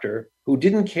doctor who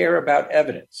didn't care about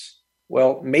evidence?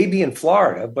 Well, maybe in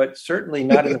Florida, but certainly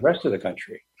not in the rest of the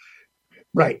country.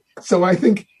 Right. So I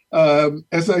think,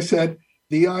 as I said,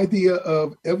 the idea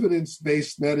of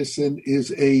evidence-based medicine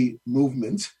is a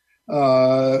movement.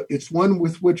 It's one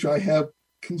with which I have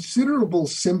considerable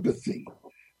sympathy,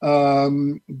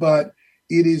 but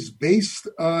it is based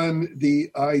on the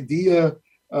idea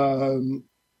that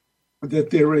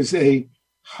there is a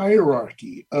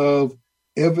hierarchy of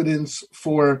evidence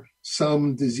for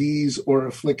some disease or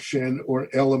affliction or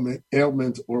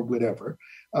ailment or whatever.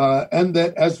 And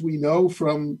that, as we know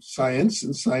from science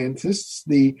and scientists,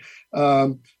 the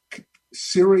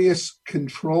serious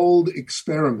controlled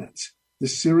experiment, the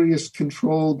serious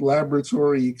controlled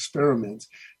laboratory experiment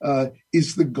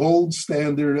is the gold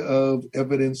standard of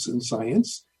evidence in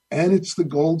science, and it's the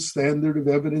gold standard of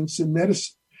evidence in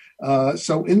medicine.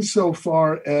 So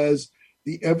insofar as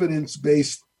the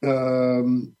evidence-based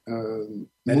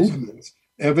movement,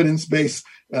 evidence-based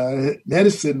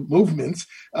medicine movement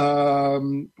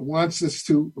wants us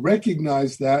to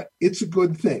recognize that it's a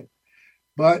good thing.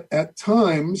 But at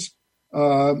times,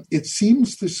 it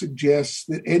seems to suggest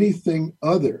that anything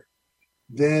other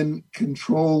than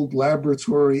controlled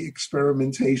laboratory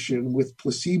experimentation with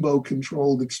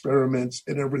placebo-controlled experiments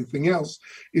and everything else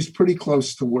is pretty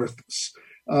close to worthless.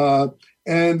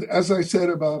 And as I said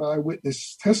about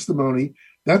eyewitness testimony,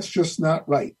 that's just not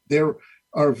right. There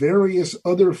are various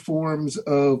other forms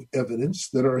of evidence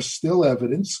that are still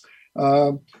evidence.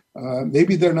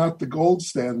 Maybe they're not the gold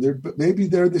standard, but maybe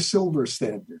they're the silver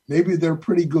standard. Maybe they're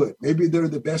pretty good. Maybe they're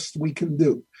the best we can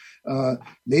do.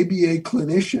 Maybe a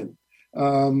clinician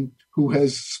who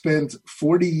has spent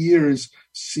 40 years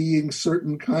seeing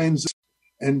certain kinds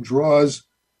and draws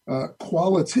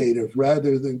qualitative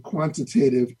rather than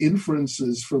quantitative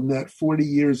inferences from that 40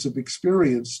 years of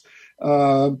experience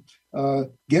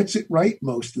gets it right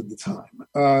most of the time.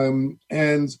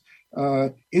 And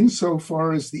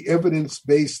insofar as the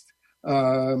evidence-based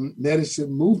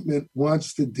medicine movement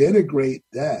wants to denigrate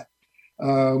that,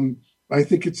 I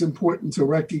think it's important to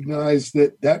recognize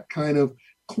that that kind of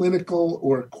clinical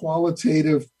or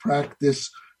qualitative practice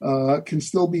can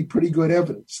still be pretty good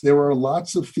evidence. There are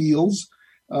lots of fields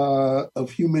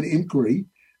of human inquiry,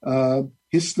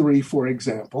 history, for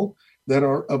example, that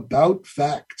are about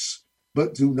facts,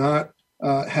 but do not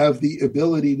have the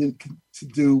ability to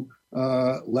do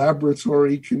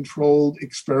laboratory-controlled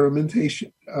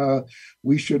experimentation.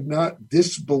 We should not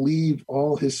disbelieve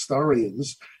all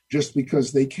historians just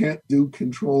because they can't do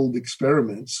controlled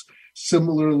experiments.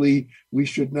 Similarly, we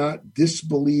should not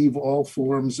disbelieve all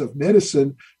forms of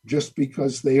medicine just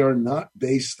because they are not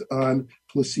based on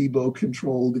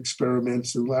placebo-controlled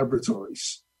experiments in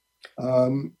laboratories.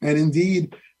 And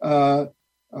indeed,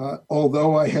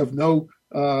 although I have no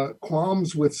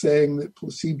qualms with saying that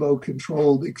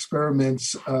placebo-controlled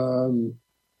experiments are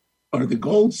the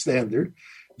gold standard,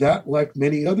 that, like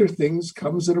many other things,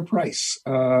 comes at a price.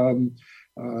 One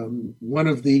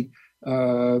of the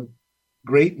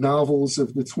great novels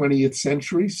of the 20th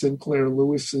century, Sinclair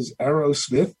Lewis's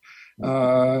Arrowsmith,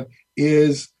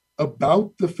 is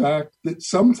about the fact that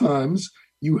sometimes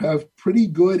you have pretty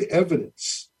good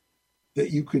evidence that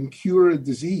you can cure a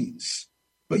disease,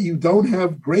 but you don't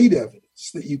have great evidence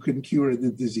that you can cure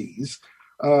the disease.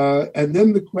 And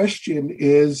then the question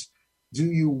is, do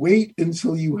you wait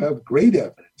until you have great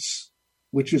evidence,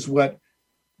 which is what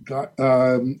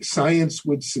science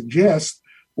would suggest,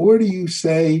 or do you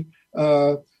say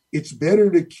it's better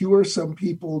to cure some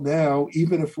people now,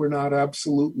 even if we're not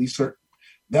absolutely certain?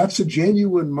 That's a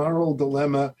genuine moral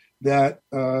dilemma that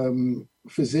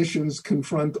physicians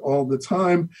confront all the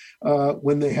time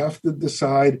when they have to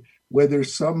decide whether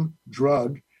some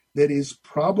drug that is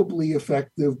probably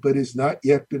effective but has not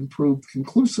yet been proved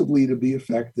conclusively to be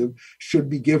effective should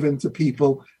be given to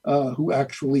people who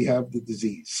actually have the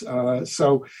disease.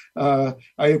 So I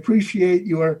appreciate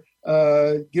your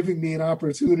giving me an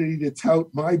opportunity to tout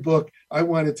my book. I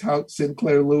want to tout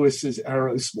Sinclair Lewis's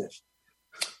Arrowsmith.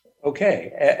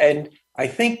 Okay. And I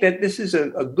think that this is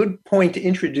a good point to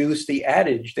introduce the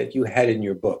adage that you had in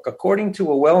your book. According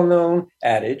to a well-known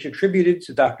adage attributed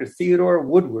to Dr. Theodore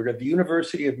Woodward of the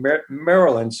University of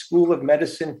Maryland School of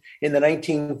Medicine in the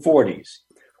 1940s,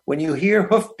 when you hear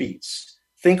hoofbeats,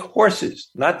 think horses,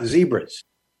 not zebras.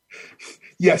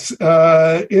 Yes,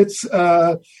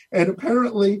 and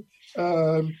apparently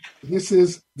this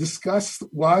is discussed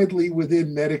widely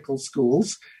within medical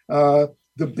schools.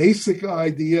 The basic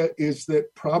idea is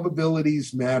that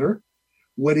probabilities matter.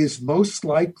 What is most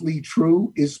likely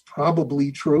true is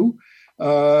probably true.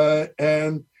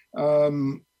 And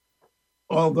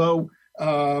although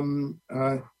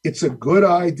it's a good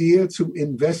idea to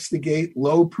investigate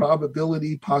low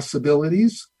probability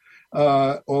possibilities,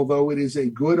 although it is a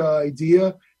good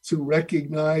idea to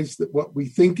recognize that what we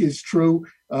think is true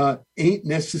ain't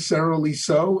necessarily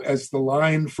so, as the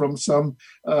line from some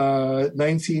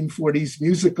 1940s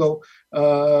musical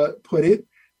put it.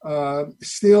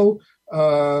 Still,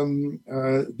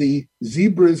 the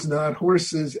zebras, not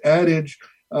horses adage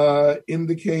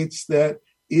indicates that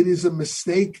it is a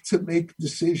mistake to make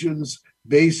decisions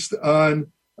based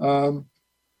on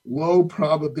low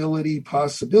probability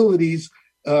possibilities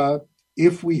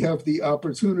if we have the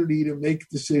opportunity to make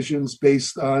decisions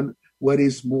based on what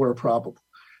is more probable.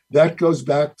 That goes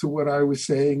back to what I was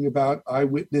saying about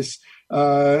eyewitness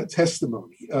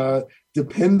testimony.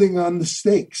 Depending on the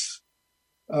stakes,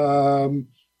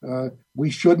 we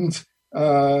shouldn't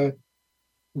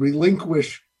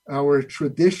relinquish our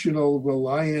traditional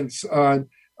reliance on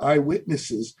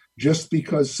eyewitnesses just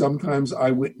because sometimes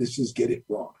eyewitnesses get it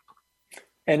wrong.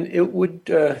 And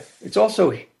it's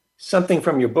also something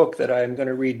from your book that I'm going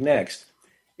to read next.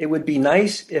 It would be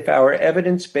nice if our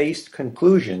evidence-based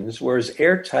conclusions were as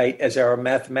airtight as our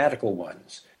mathematical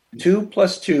ones. 2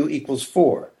 + 2 =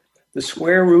 4. The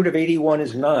square root of 81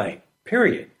 is 9,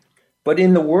 period. But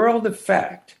in the world of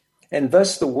fact, and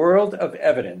thus the world of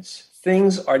evidence,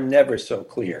 things are never so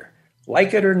clear.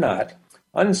 Like it or not,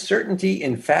 uncertainty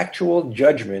in factual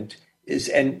judgment is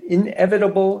as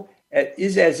inevitable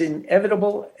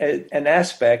an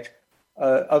aspect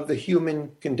of the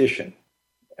human condition.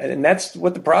 And that's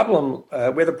what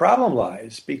where the problem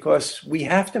lies, because we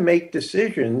have to make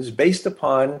decisions based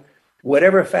upon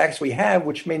whatever facts we have,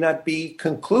 which may not be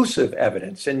conclusive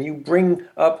evidence. And you bring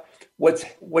up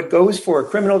what goes for a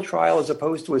criminal trial as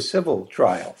opposed to a civil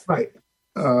trial. Right.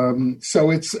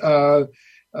 So it's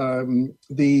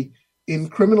in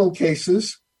criminal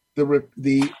cases,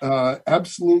 the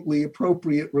absolutely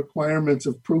appropriate requirements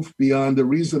of proof beyond a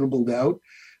reasonable doubt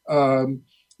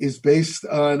is based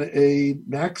on a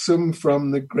maxim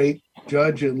from the great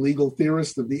judge and legal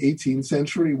theorist of the 18th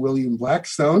century, William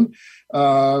Blackstone,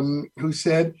 who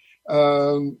said,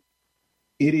 it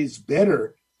is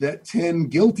better that 10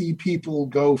 guilty people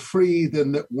go free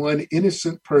than that one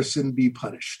innocent person be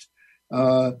punished.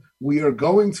 We are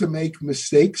going to make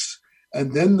mistakes,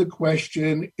 and then the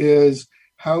question is,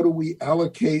 how do we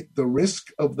allocate the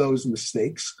risk of those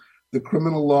mistakes? The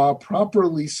criminal law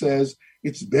properly says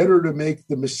it's better to make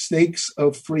the mistakes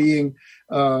of freeing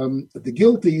the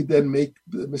guilty than make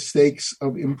the mistakes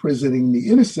of imprisoning the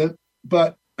innocent.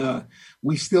 But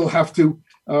we still have to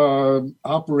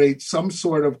operate some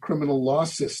sort of criminal law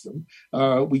system.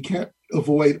 We can't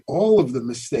avoid all of the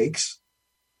mistakes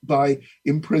by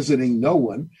imprisoning no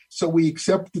one. So we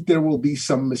accept that there will be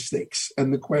some mistakes.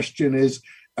 And the question is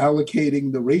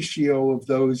allocating the ratio of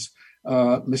those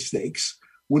mistakes.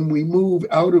 When we move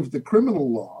out of the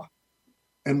criminal law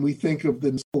and we think of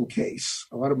the civil case,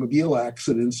 automobile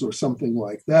accidents or something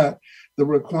like that, the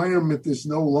requirement is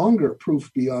no longer proof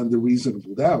beyond a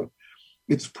reasonable doubt.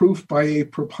 It's proof by a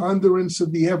preponderance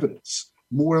of the evidence,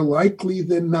 more likely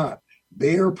than not,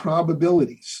 bare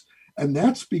probabilities. And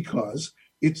that's because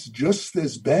it's just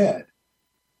as bad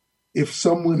if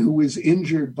someone who is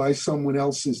injured by someone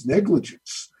else's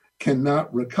negligence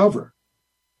cannot recover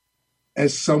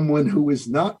as someone who is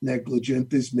not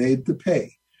negligent is made to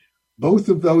pay. Both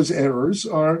of those errors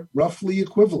are roughly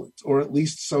equivalent, or at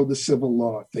least so the civil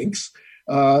law thinks.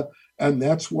 And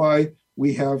that's why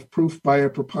we have proof by a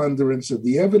preponderance of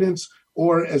the evidence,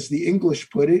 or as the English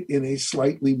put it in a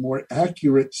slightly more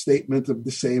accurate statement of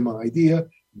the same idea,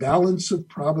 balance of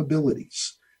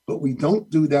probabilities. But we don't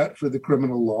do that for the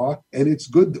criminal law, and it's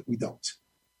good that we don't.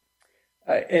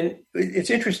 And it's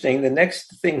interesting, the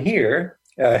next thing here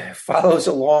follows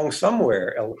along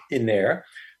somewhere in there.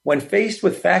 When faced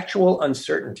with factual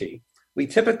uncertainty, we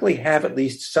typically have at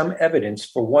least some evidence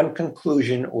for one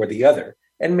conclusion or the other,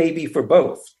 and maybe for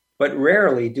both, but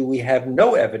rarely do we have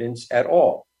no evidence at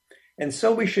all. And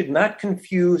so we should not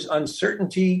confuse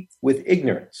uncertainty with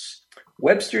ignorance.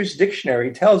 Webster's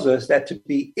dictionary tells us that to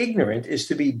be ignorant is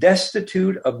to be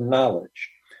destitute of knowledge,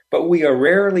 but we are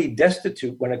rarely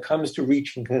destitute when it comes to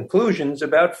reaching conclusions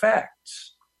about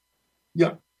facts.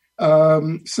 Yeah.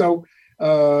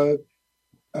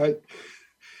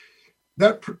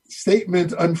 That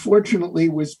statement, unfortunately,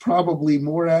 was probably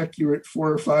more accurate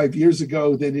 4 or 5 years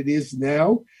ago than it is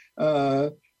now.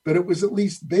 But it was at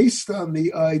least based on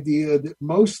the idea that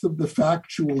most of the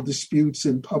factual disputes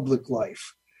in public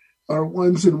life are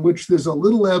ones in which there's a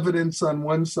little evidence on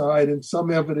one side and some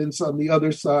evidence on the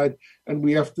other side, and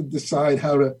we have to decide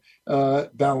how to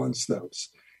balance those.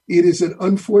 It is an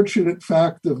unfortunate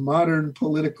fact of modern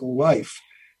political life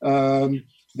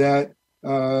that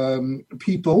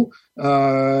people,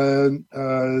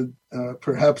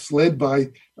 perhaps led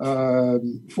by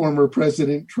former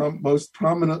President Trump most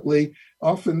prominently,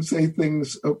 often say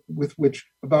things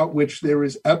about which there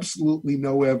is absolutely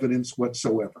no evidence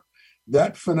whatsoever.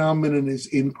 That phenomenon is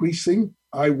increasing.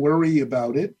 I worry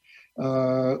about it.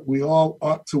 We all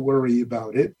ought to worry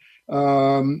about it.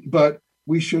 But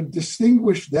we should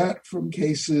distinguish that from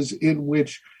cases in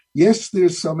which, yes,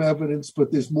 there's some evidence,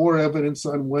 but there's more evidence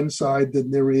on one side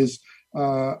than there is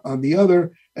on the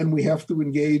other. And we have to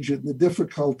engage in the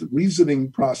difficult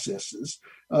reasoning processes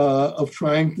of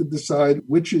trying to decide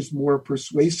which is more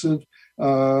persuasive,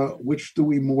 which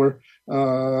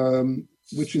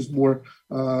is more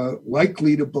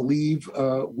likely to believe,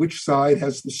 which side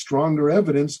has the stronger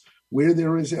evidence, where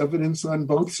there is evidence on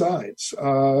both sides.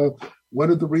 One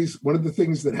of the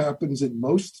things that happens in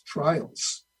most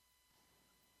trials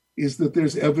is that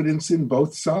there's evidence on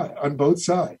both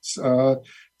sides.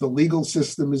 The legal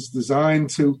system is designed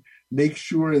to make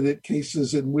sure that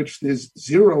cases in which there's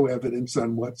zero evidence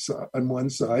on one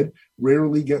side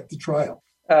rarely get to trial.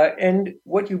 And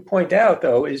what you point out,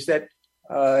 though, is that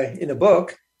in the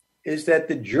book, is that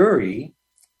the jury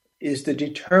is the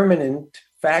determinant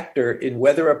factor in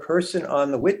whether a person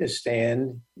on the witness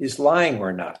stand is lying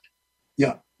or not.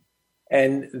 Yeah.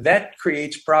 And that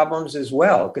creates problems as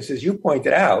well, because as you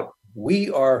pointed out,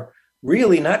 we are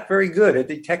really not very good at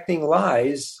detecting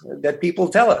lies that people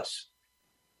tell us.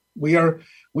 We are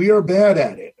bad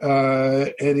at it.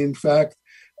 And in fact,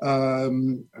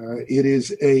 it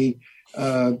is a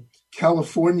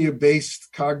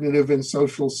California-based cognitive and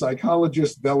social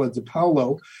psychologist, Bella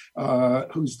DePaulo,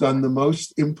 who's done the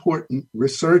most important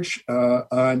research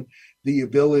on the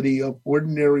ability of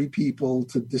ordinary people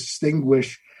to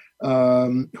distinguish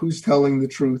who's telling the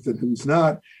truth and who's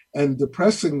not. And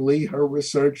depressingly, her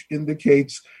research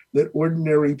indicates that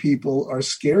ordinary people are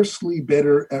scarcely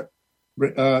better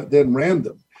than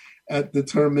random at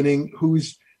determining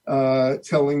who's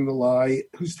telling a lie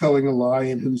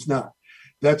and who's not.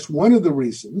 That's one of the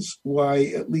reasons why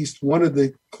at least one of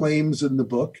the claims in the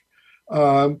book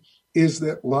is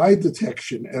that lie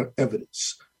detection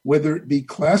evidence, whether it be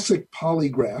classic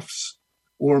polygraphs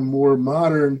or more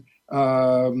modern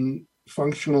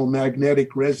functional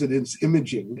magnetic resonance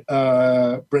imaging,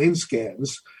 brain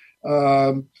scans,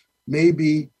 may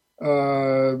be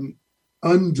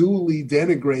unduly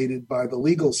denigrated by the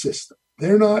legal system.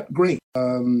 They're not great.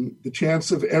 The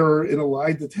chance of error in a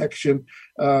lie detection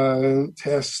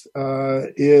test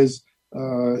is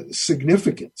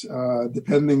significant,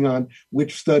 depending on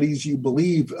which studies you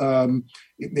believe.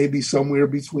 It may be somewhere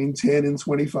between 10 and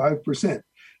 25%.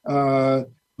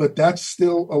 But that's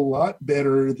still a lot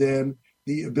better than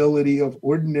the ability of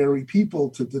ordinary people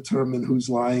to determine who's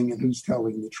lying and who's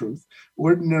telling the truth.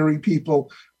 Ordinary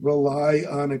people rely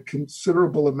on a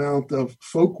considerable amount of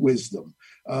folk wisdom.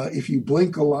 If you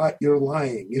blink a lot, you're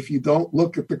lying. If you don't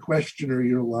look at the questioner,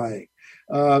 you're lying.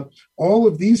 All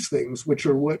of these things, which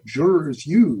are what jurors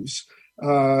use,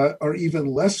 are even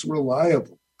less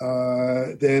reliable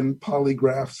than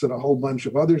polygraphs and a whole bunch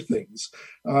of other things.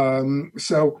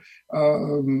 So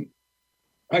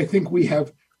I think we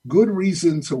have good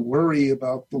reason to worry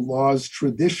about the law's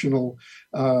traditional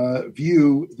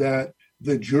view that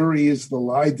the jury is the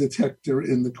lie detector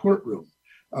in the courtroom.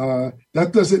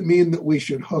 That doesn't mean that we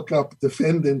should hook up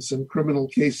defendants in criminal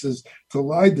cases to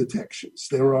lie detections.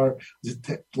 There are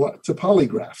to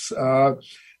polygraphs.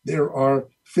 There are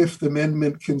Fifth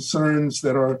Amendment concerns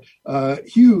that are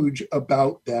huge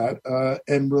about that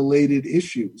and related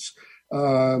issues.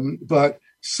 But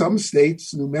some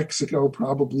states, New Mexico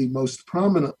probably most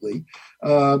prominently,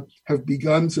 have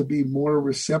begun to be more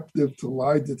receptive to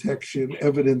lie detection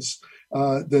evidence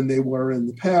than they were in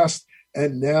the past.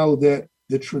 And now that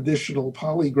the traditional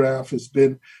polygraph has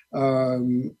been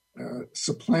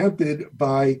supplanted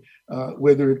by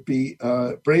whether it be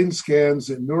brain scans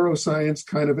and neuroscience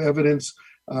kind of evidence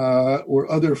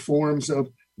or other forms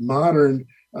of modern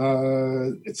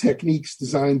techniques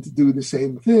designed to do the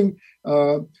same thing.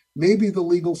 Maybe the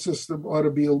legal system ought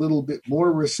to be a little bit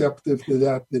more receptive to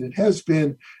that than it has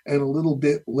been, and a little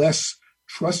bit less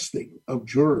trusting of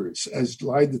jurors as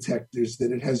lie detectors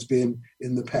than it has been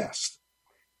in the past.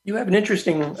 You have an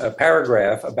interesting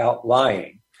paragraph about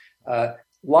lying.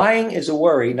 Lying is a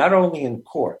worry not only in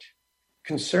court.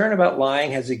 Concern about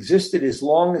lying has existed as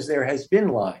long as there has been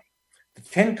lying. The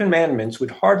Ten Commandments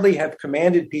would hardly have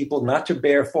commanded people not to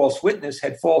bear false witness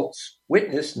had false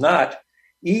witness not,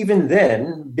 even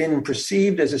then, been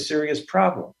perceived as a serious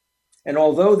problem. And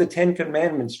although the Ten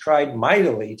Commandments tried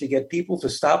mightily to get people to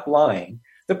stop lying,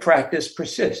 the practice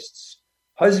persists.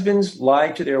 Husbands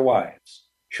lie to their wives.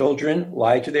 Children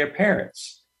lie to their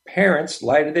parents. Parents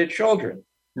lie to their children.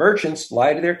 Merchants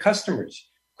lie to their customers.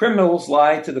 Criminals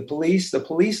lie to the police. The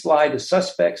police lie to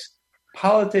suspects.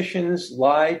 Politicians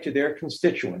lie to their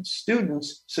constituents.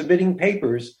 Students submitting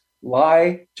papers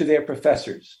lie to their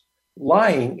professors.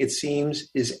 Lying, it seems,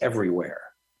 is everywhere.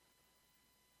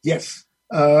 Yes,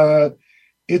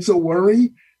 it's a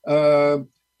worry. And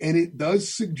it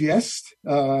does suggest,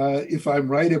 if I'm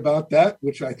right about that,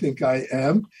 which I think I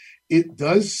am, it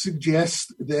does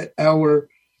suggest that our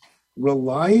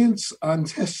reliance on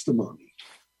testimony,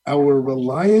 our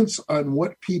reliance on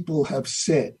what people have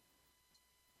said,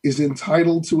 is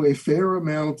entitled to a fair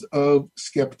amount of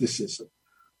skepticism.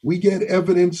 We get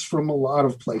evidence from a lot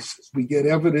of places. We get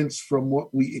evidence from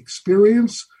what we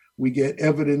experience. We get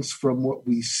evidence from what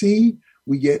we see.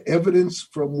 We get evidence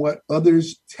from what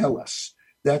others tell us.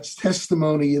 That's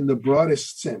testimony in the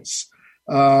broadest sense.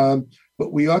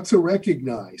 But we ought to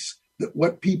recognize that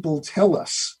what people tell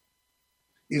us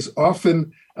is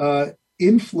often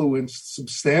influenced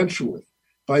substantially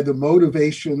by the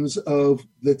motivations of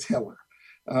the teller.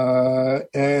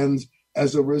 And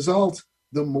as a result,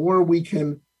 the more we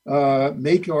can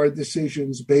make our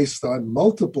decisions based on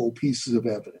multiple pieces of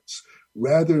evidence,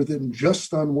 rather than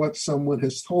just on what someone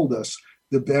has told us,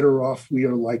 the better off we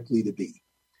are likely to be.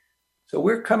 So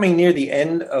we're coming near the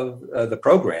end of the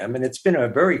program, and it's been a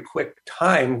very quick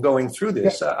time going through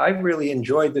this. Yeah. I've really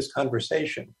enjoyed this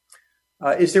conversation.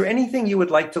 Is there anything you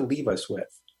would like to leave us with?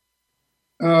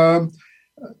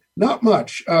 Not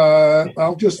much.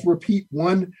 I'll just repeat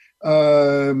one.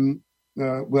 Let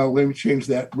me change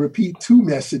that. Repeat two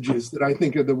messages that I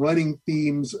think are the running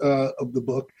themes of the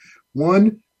book.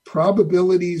 One,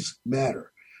 probabilities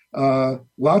matter.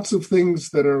 Lots of things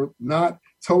that are not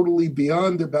totally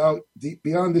beyond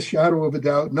the shadow of a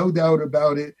doubt, no doubt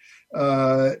about it,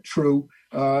 true,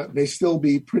 may still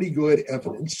be pretty good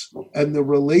evidence. And the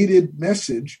related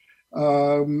message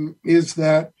is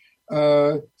that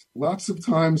lots of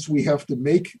times we have to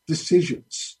make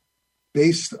decisions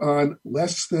based on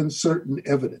less than certain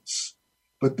evidence,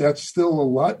 but that's still a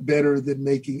lot better than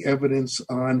making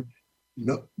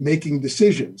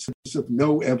decisions of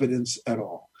no evidence at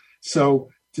all. So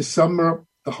to sum up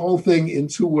the whole thing in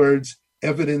two words,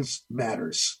 evidence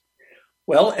matters.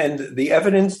 Well, and the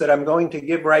evidence that I'm going to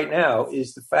give right now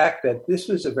is the fact that this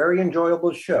was a very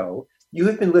enjoyable show. You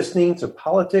have been listening to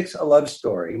Politics, a Love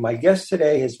Story. My guest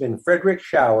today has been Frederick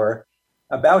Schauer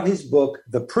about his book,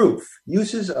 The Proof,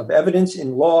 Uses of Evidence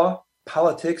in Law,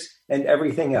 Politics, and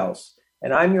Everything Else.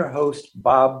 And I'm your host,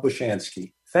 Bob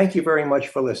Bushansky. Thank you very much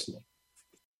for listening.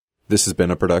 This has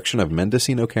been a production of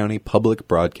Mendocino County Public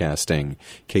Broadcasting,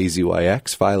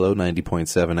 KZYX Philo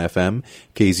 90.7 FM,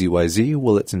 KZYZ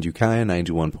Willits and Ukiah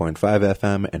 91.5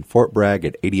 FM, and Fort Bragg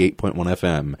at 88.1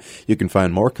 FM. You can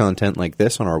find more content like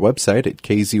this on our website at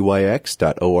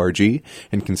kzyx.org,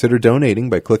 and consider donating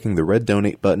by clicking the red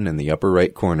donate button in the upper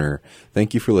right corner.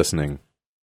 Thank you for listening.